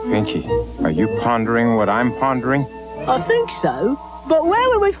 WTBR. Pinky, are you pondering what I'm pondering? I think so. But where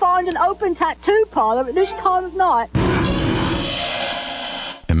would we find an open tattoo parlor at this time of night?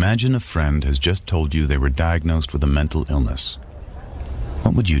 Imagine a friend has just told you they were diagnosed with a mental illness.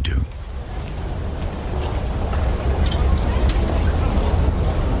 What would you do?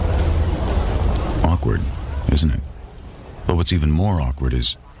 Awkward, isn't it? But what's even more awkward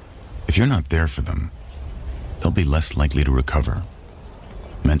is, if you're not there for them, they'll be less likely to recover.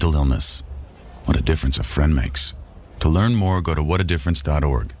 Mental illness. What a difference a friend makes. To learn more, go to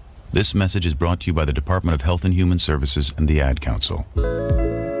whatadifference.org. This message is brought to you by the Department of Health and Human Services and the Ad Council.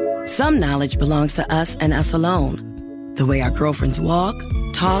 Some knowledge belongs to us and us alone. The way our girlfriends walk,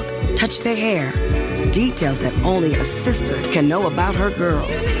 talk, touch their hair. Details that only a sister can know about her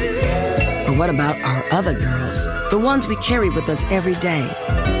girls. But what about our other girls? The ones we carry with us every day.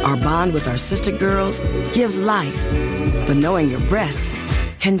 Our bond with our sister girls gives life. But knowing your breasts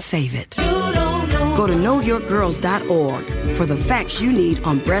can save it. Go to knowyourgirls.org for the facts you need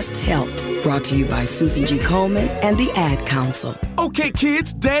on breast health. Brought to you by Susan G. Komen and the Ad Council. Okay,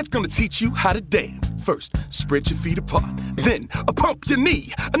 kids, Dad's gonna teach you how to dance. First, spread your feet apart. Then, pump your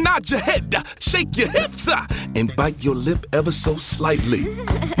knee, nod your head, shake your hips, and bite your lip ever so slightly.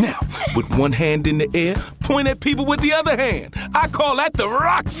 Now, with one hand in the air, point at people with the other hand. I call that the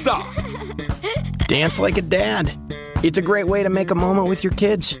rock star. Dance like a dad. It's a great way to make a moment with your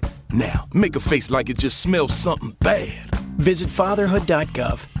kids. Now, make a face like it just smells something bad. Visit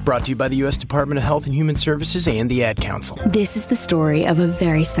fatherhood.gov. Brought to you by the U.S. Department of Health and Human Services and the Ad Council. This is the story of a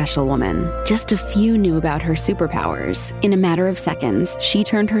very special woman. Just a few knew about her superpowers. In a matter of seconds, she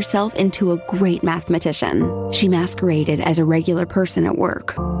turned herself into a great mathematician. She masqueraded as a regular person at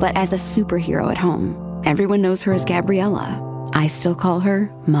work, but as a superhero at home. Everyone knows her as Gabriella. I still call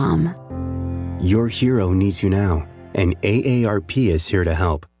her Mom. Your hero needs you now, and AARP is here to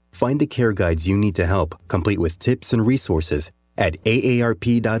help. Find the care guides you need to help, complete with tips and resources at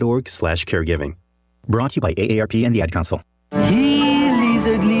aarp.org/caregiving. Brought to you by AARP and the Ad Council. Hey,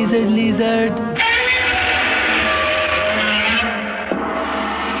 lizard, lizard, lizard.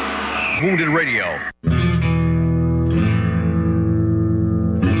 Wounded Radio.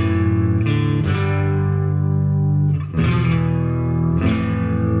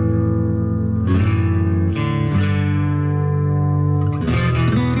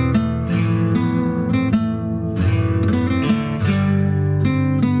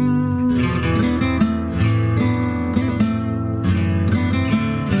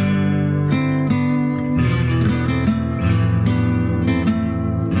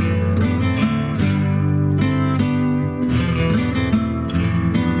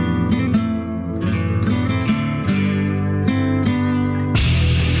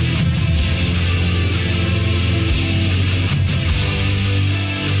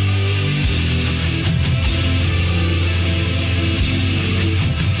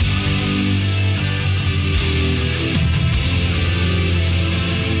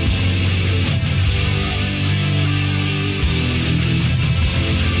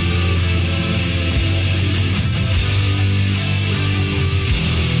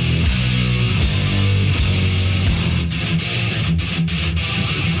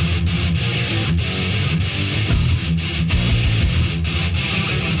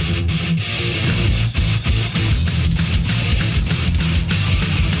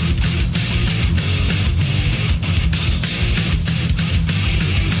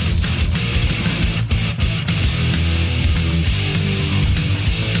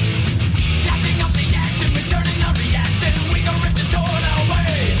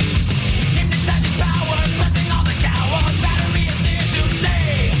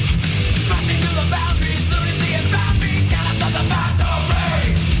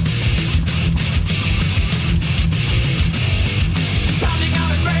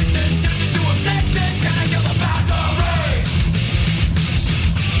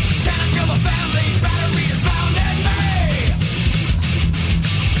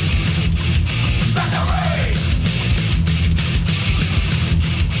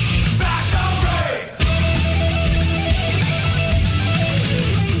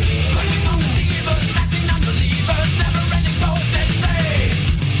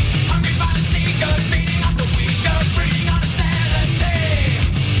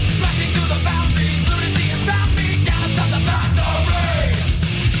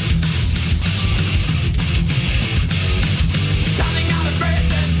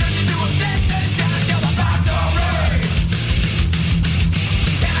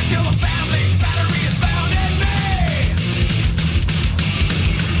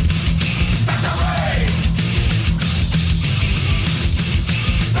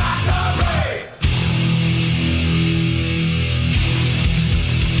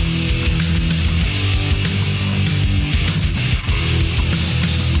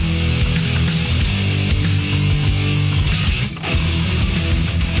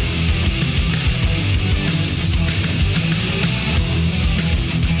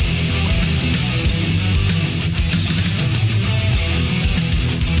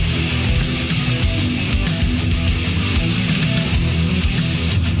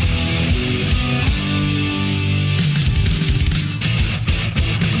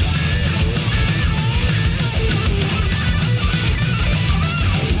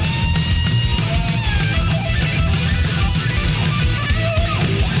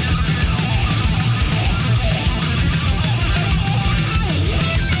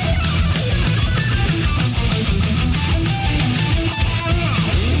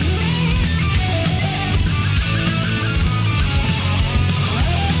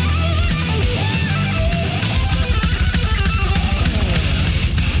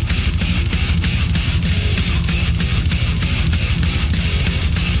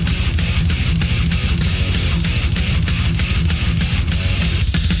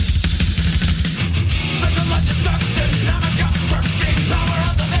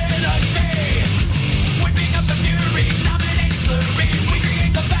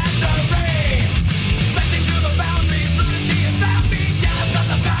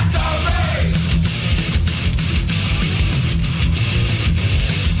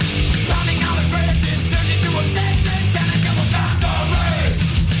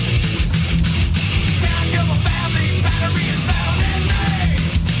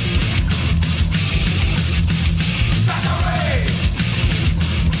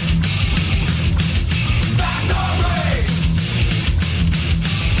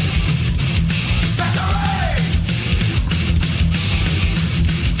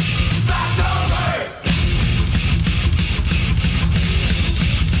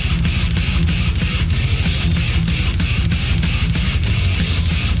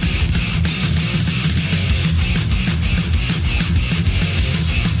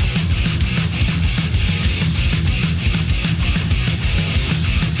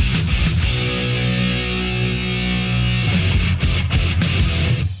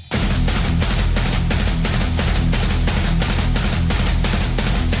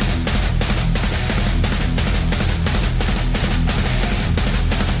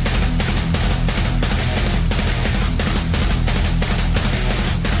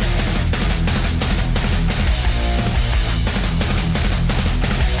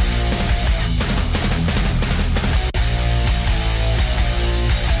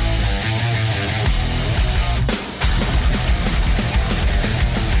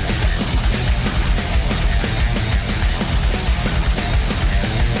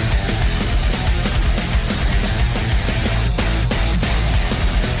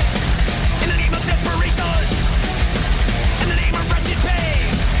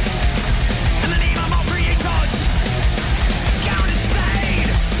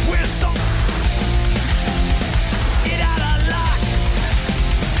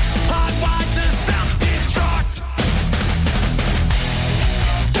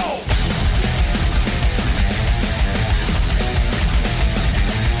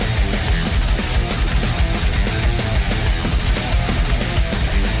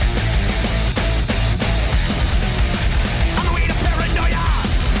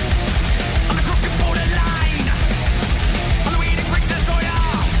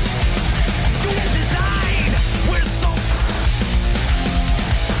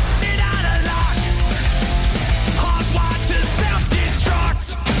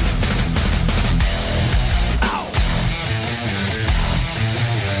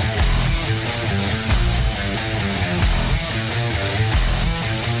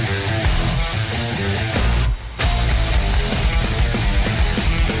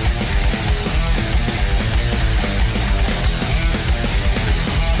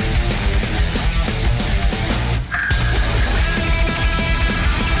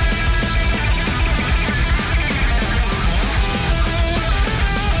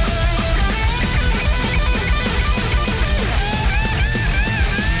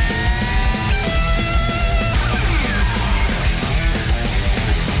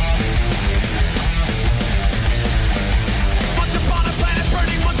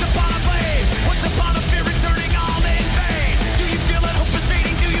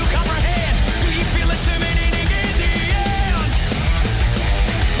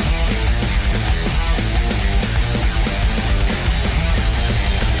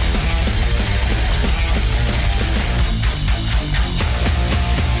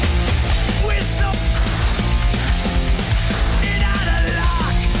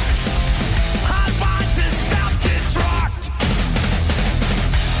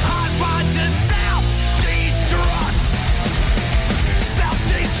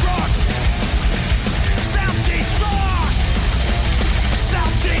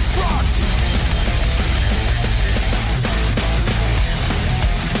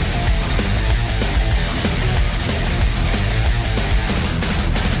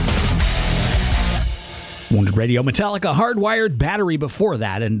 Radio. Metallica, Hardwired Battery before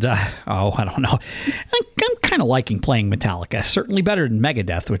that. And, I don't know. I'm kind of liking playing Metallica. Certainly better than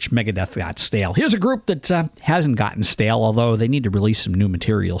Megadeth, which Megadeth got stale. Here's a group that hasn't gotten stale, although they need to release some new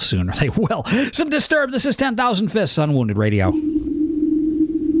material soon, or they will. Some Disturbed. This is 10,000 Fists on Wounded Radio.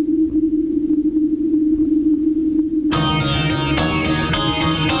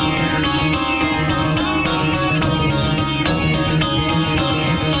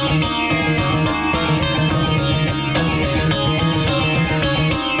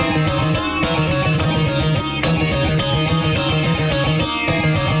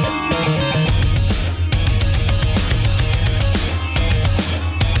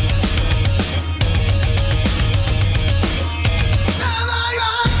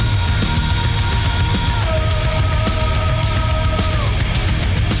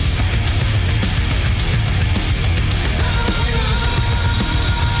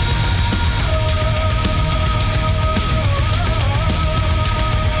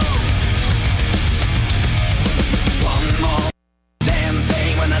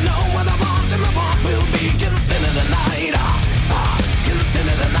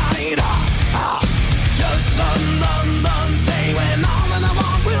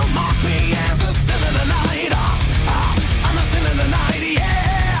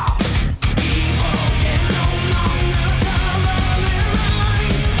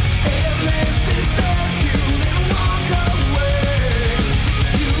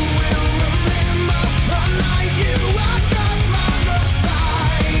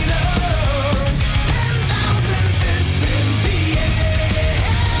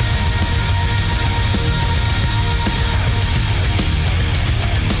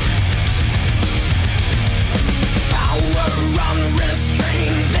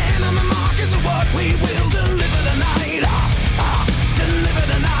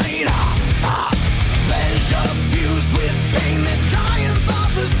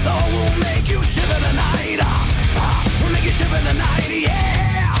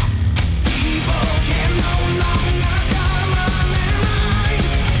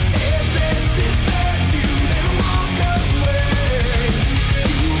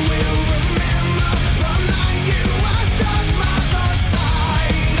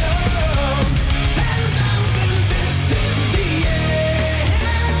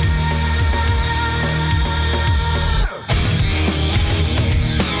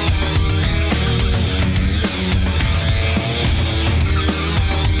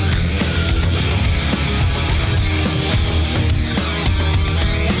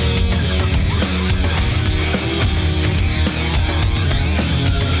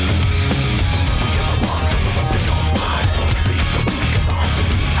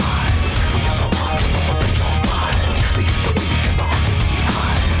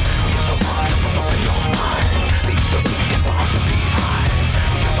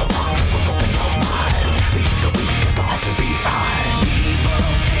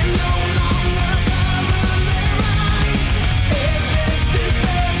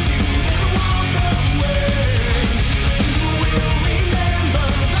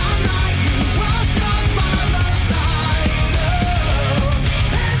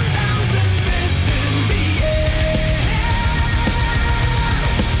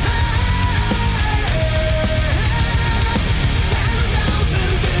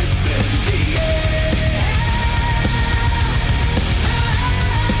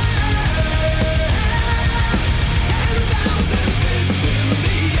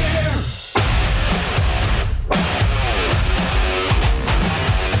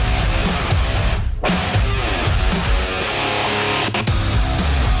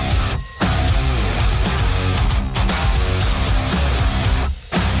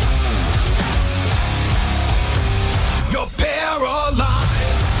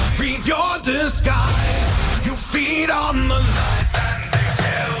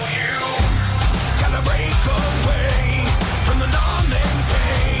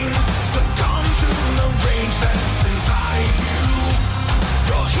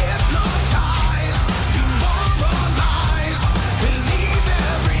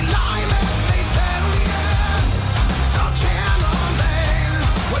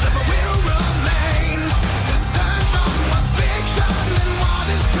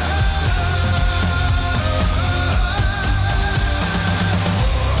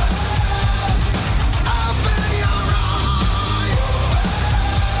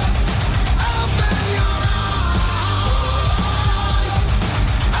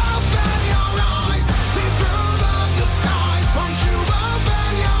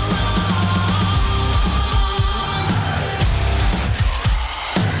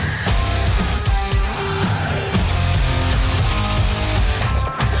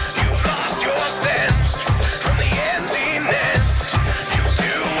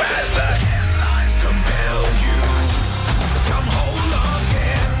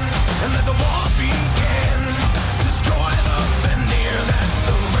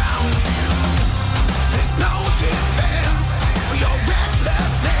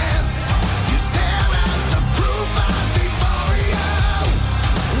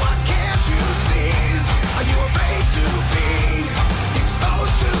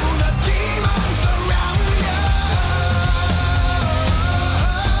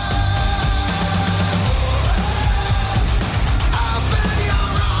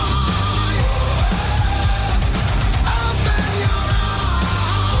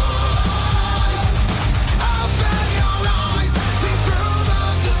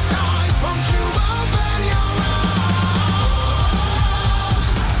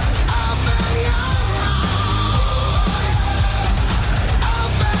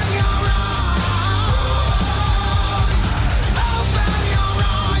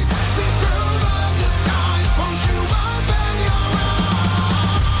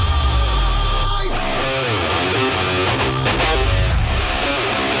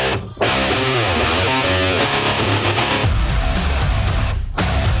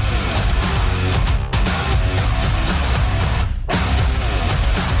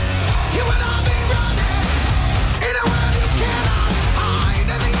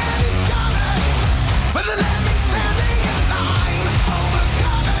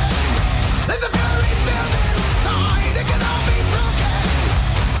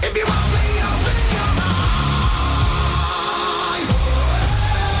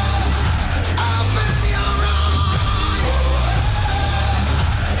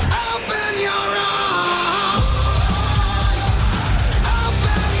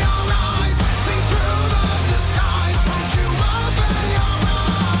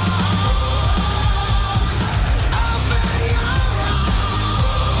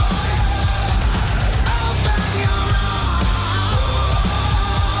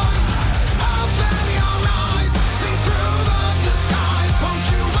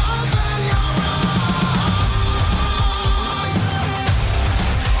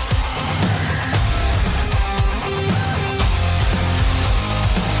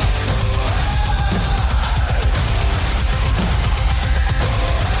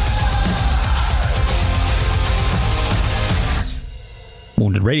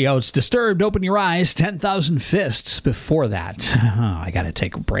 Wounded Radio, it's Disturbed, Open Your Eyes, 10,000 Fists before that. I got to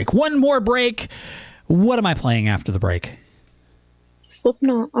take a break. One more break. What am I playing after the break?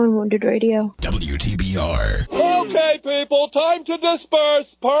 Slipknot on Wounded Radio. WTBR. Okay, people, time to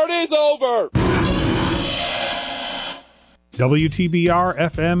disperse. Party's over. WTBR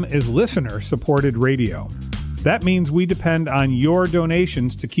FM is listener-supported radio. That means we depend on your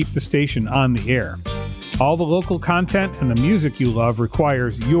donations to keep the station on the air. All the local content and the music you love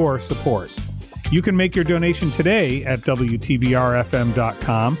requires your support. You can make your donation today at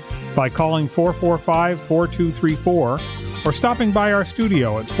WTBRFM.com by calling 445-4234 or stopping by our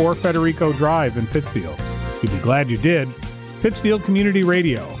studio at 4 Federico Drive in Pittsfield. You'll be glad you did. Pittsfield Community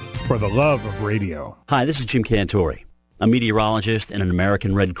Radio, for the love of radio. Hi, this is Jim Cantori, a meteorologist and an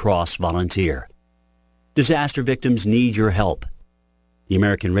American Red Cross volunteer. Disaster victims need your help. The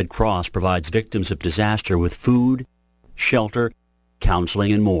American Red Cross provides victims of disaster with food, shelter,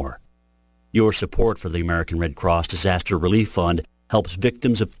 counseling, and more. Your support for the American Red Cross Disaster Relief Fund helps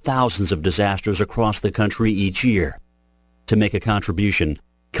victims of thousands of disasters across the country each year. To make a contribution,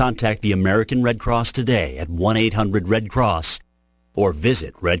 contact the American Red Cross today at 1-800-RED-CROSS or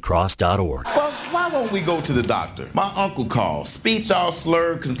visit redcross.org. Folks, why won't we go to the doctor? My uncle called, speech all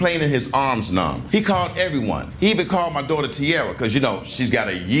slurred, complaining his arms numb. He called everyone. He even called my daughter Tiara, because, you know, she's got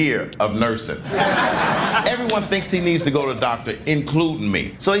a year of nursing. Everyone thinks he needs to go to the doctor, including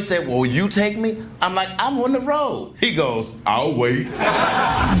me. So he said, well, will you take me? I'm like, I'm on the road. He goes, I'll wait.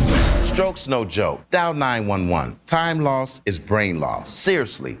 Stroke's no joke. Dial 911. Time loss is brain loss.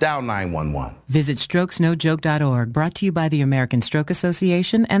 Seriously, dial 911. Visit strokesnojoke.org, brought to you by the American Stroke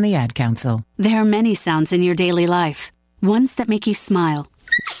Association and the Ad Council. There are many sounds in your daily life. Ones that make you smile.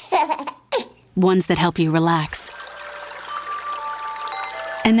 Ones that help you relax.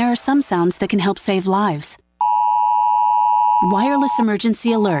 And there are some sounds that can help save lives. Wireless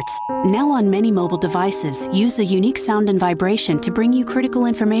emergency alerts, now on many mobile devices, use a unique sound and vibration to bring you critical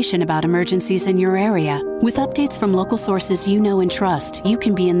information about emergencies in your area. With updates from local sources you know and trust, you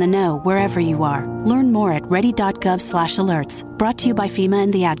can be in the know wherever you are. Learn more at ready.gov/alerts. Brought to you by FEMA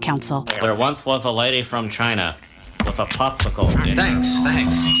and the Ad Council. There once was a lady from China with a popsicle. Thanks,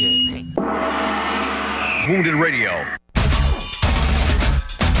 kid. Wounded Radio.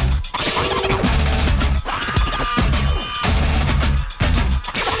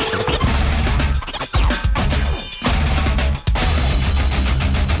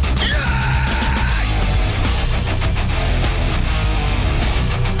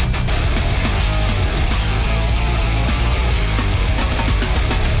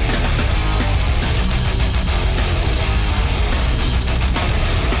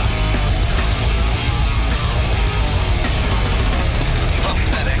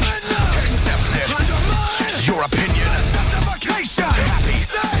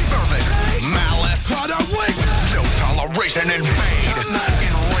 And invade,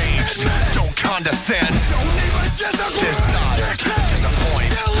 enraged, don't condescend, desire,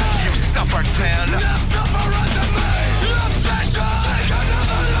 disappoint, you suffered then.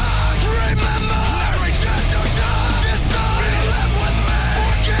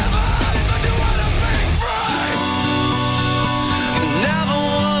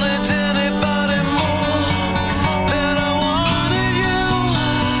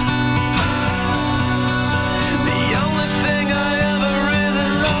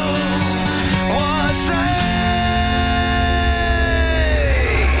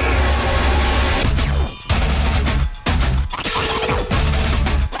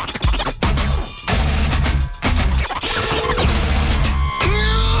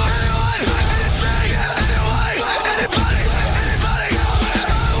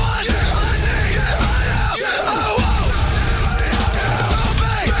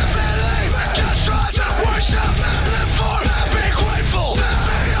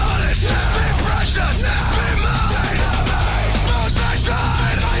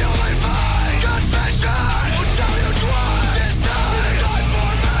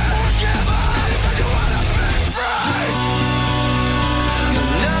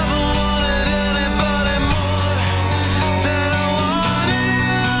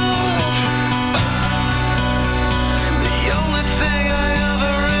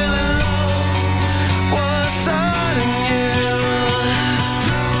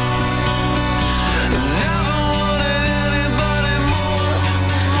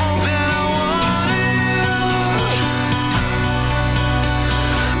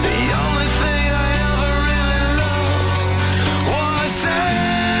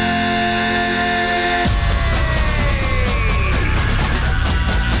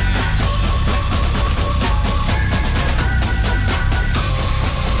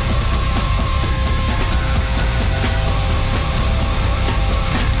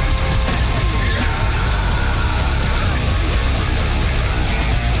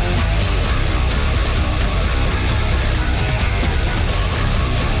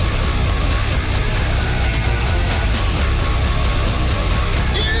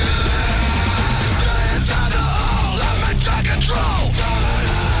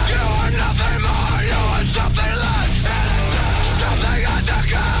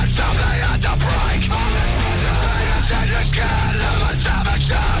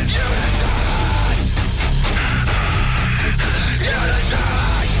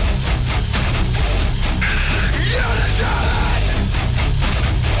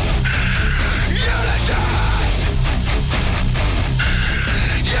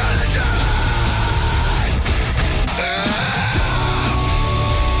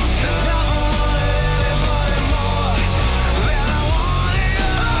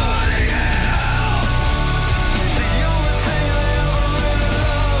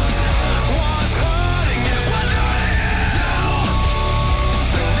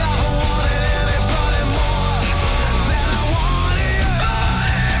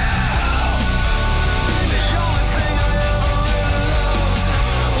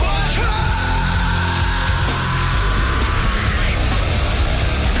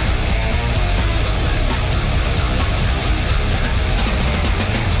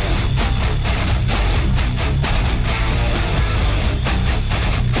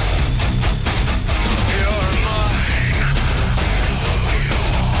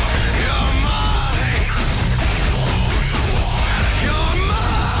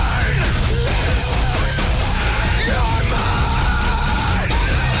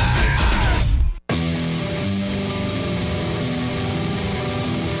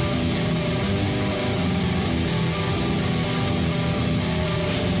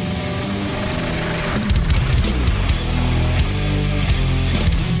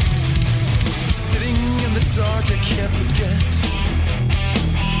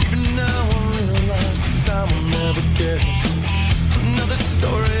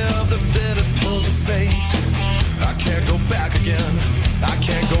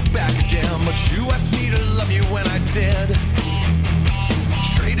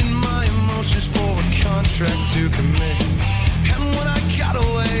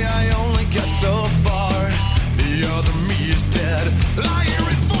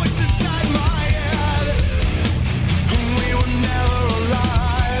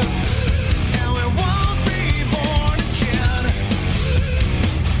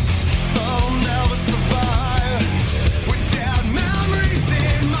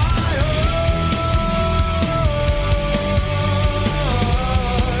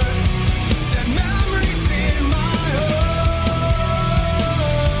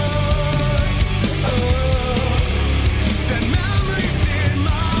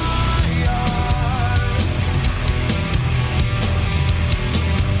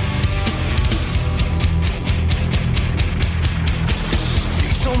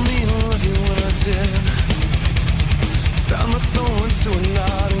 sin. Tied my soul into a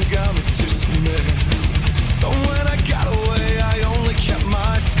knot and got me to submit. So when I got away, I only kept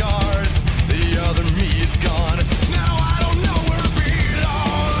my scars. The other me is gone. Now I don't know where to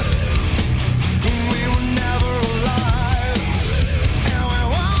belong. We were never alive, and we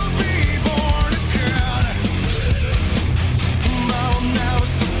won't be born again. I will never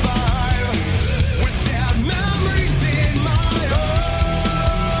survive with dead memories in my heart.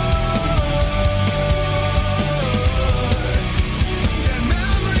 Dead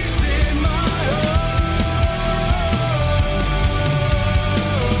memories in my heart.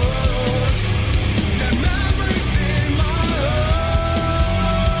 Dead memories in my heart.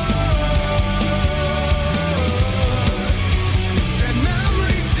 Dead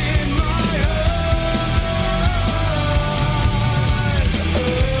memories in my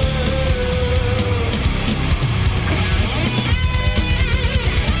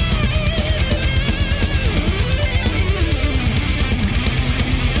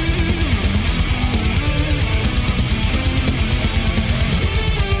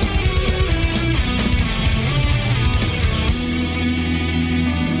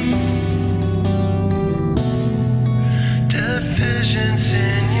dead visions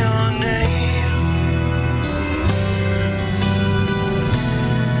in your name.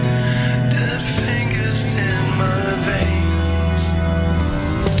 Dead fingers in my veins.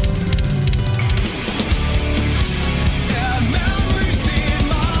 Dead memories in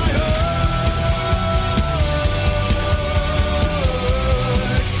my heart.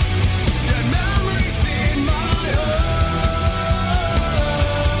 Dead memories in my heart.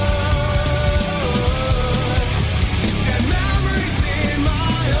 Dead memories in my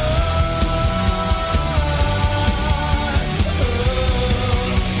heart.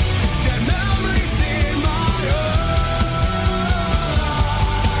 Dead memories in my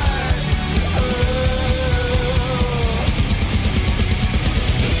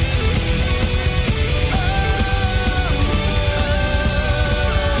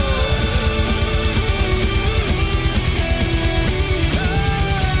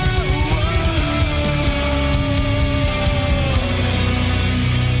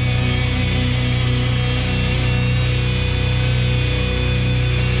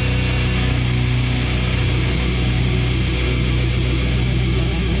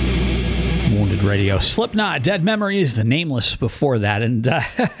Wounded Radio. Slipknot, Dead Memories, The Nameless before that. And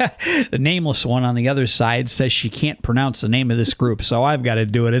the Nameless one on the other side says she can't pronounce the name of this group, so I've got to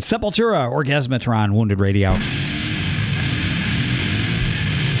do it. It's Sepultura, Orgasmatron, Wounded Radio.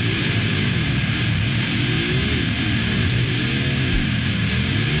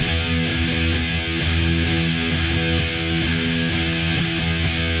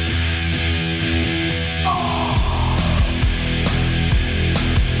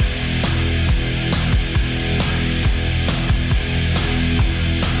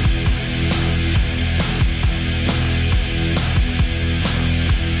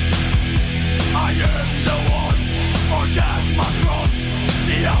 I am the one, orgasmatron,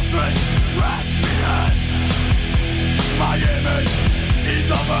 the ostrich grasp me hand. My image is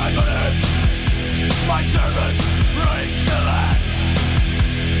abandoned, my servants break the land.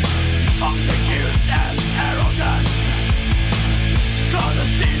 Obsequious and arrogant,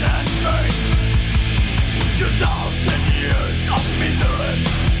 clandestine and vain. 2,000 years of misery,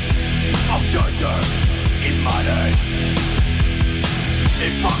 of torture in my name.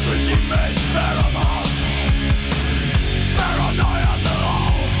 Hypocrisy made paramount, paranoia the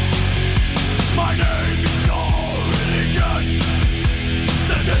law. My name is no religion,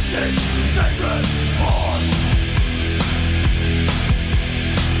 sadistic, sacred born.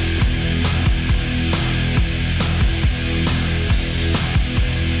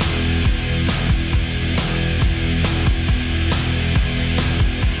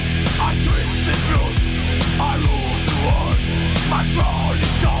 I twist the truth, I rule the world. My throne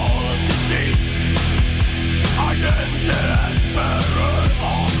is called deceit. I am the emperor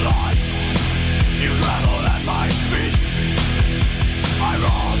of life. You gravel at my feet. I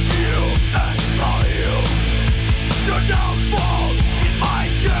rob you and slaughter you. Your downfall is my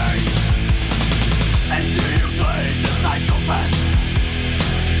gain. And do you play the psychopath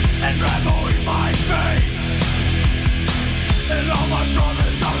and revel in my pain? And all my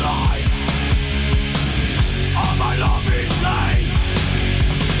promise are lies. All my love is light.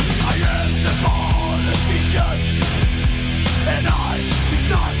 I am the politician, and I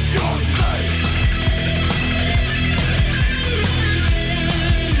decide your fate.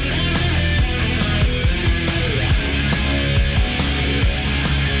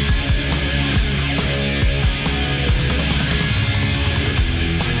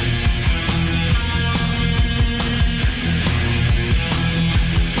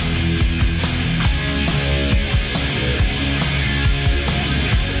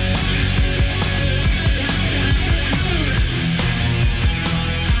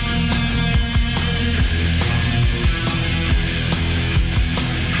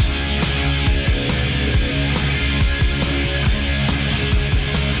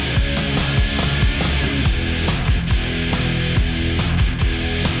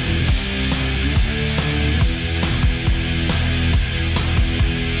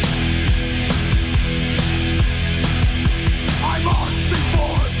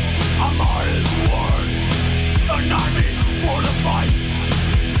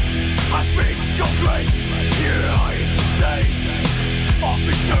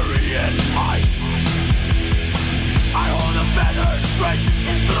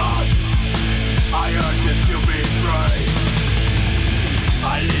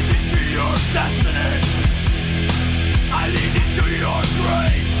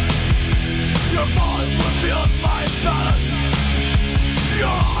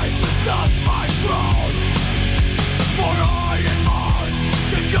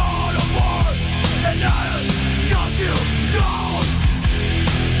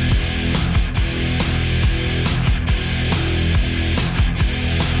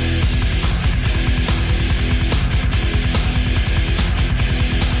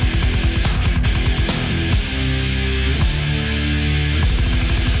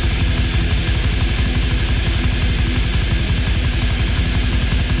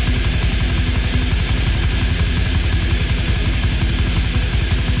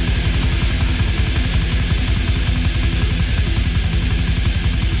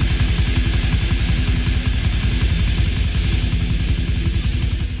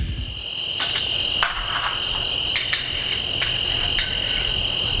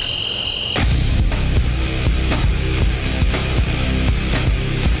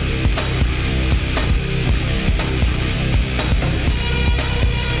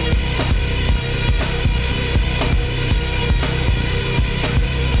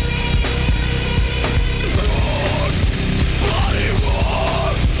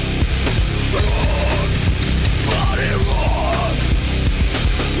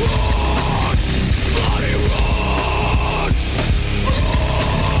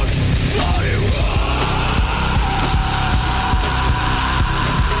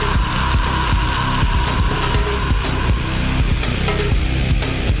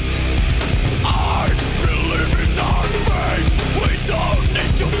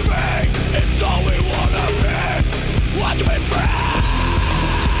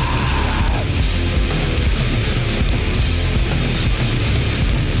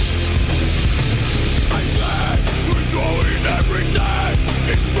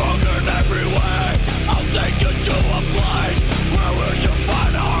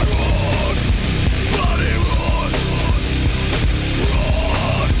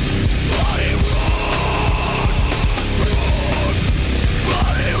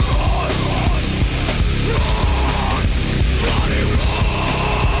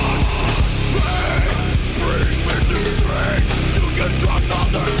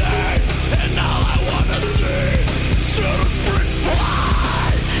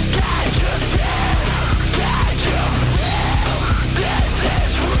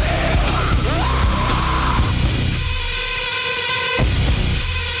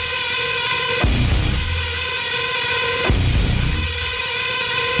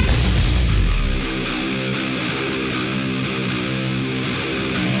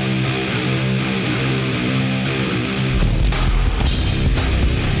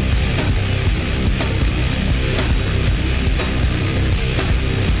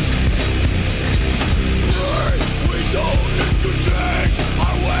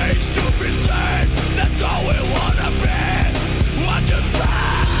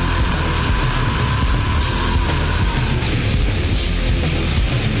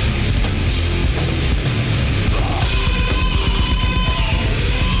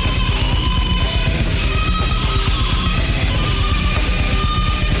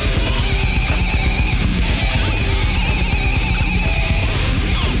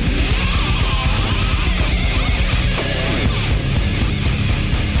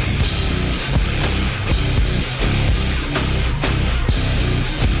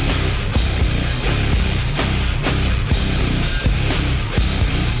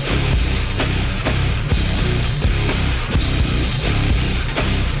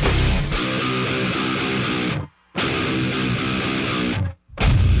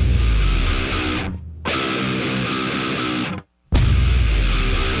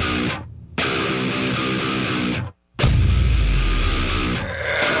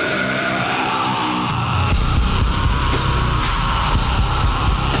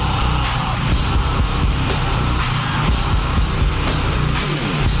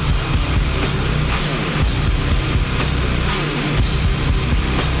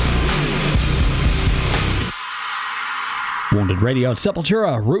 Wounded Radio. It's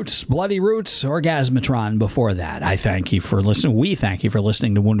Sepultura, Roots, Bloody Roots, Orgasmatron before that. I thank you for listening. We thank you for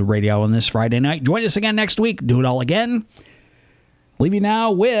listening to Wounded Radio on this Friday night. Join us again next week. Do it all again. Leave you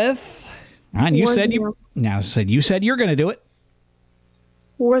now with... And you said you said you're going to do it.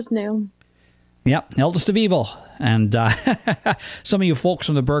 Wars New. Yep, Eldest of Evil. And some of you folks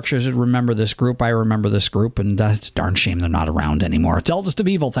from the Berkshires remember this group. I remember this group, and it's a darn shame they're not around anymore. It's Eldest of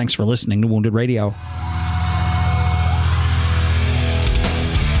Evil. Thanks for listening to Wounded Radio.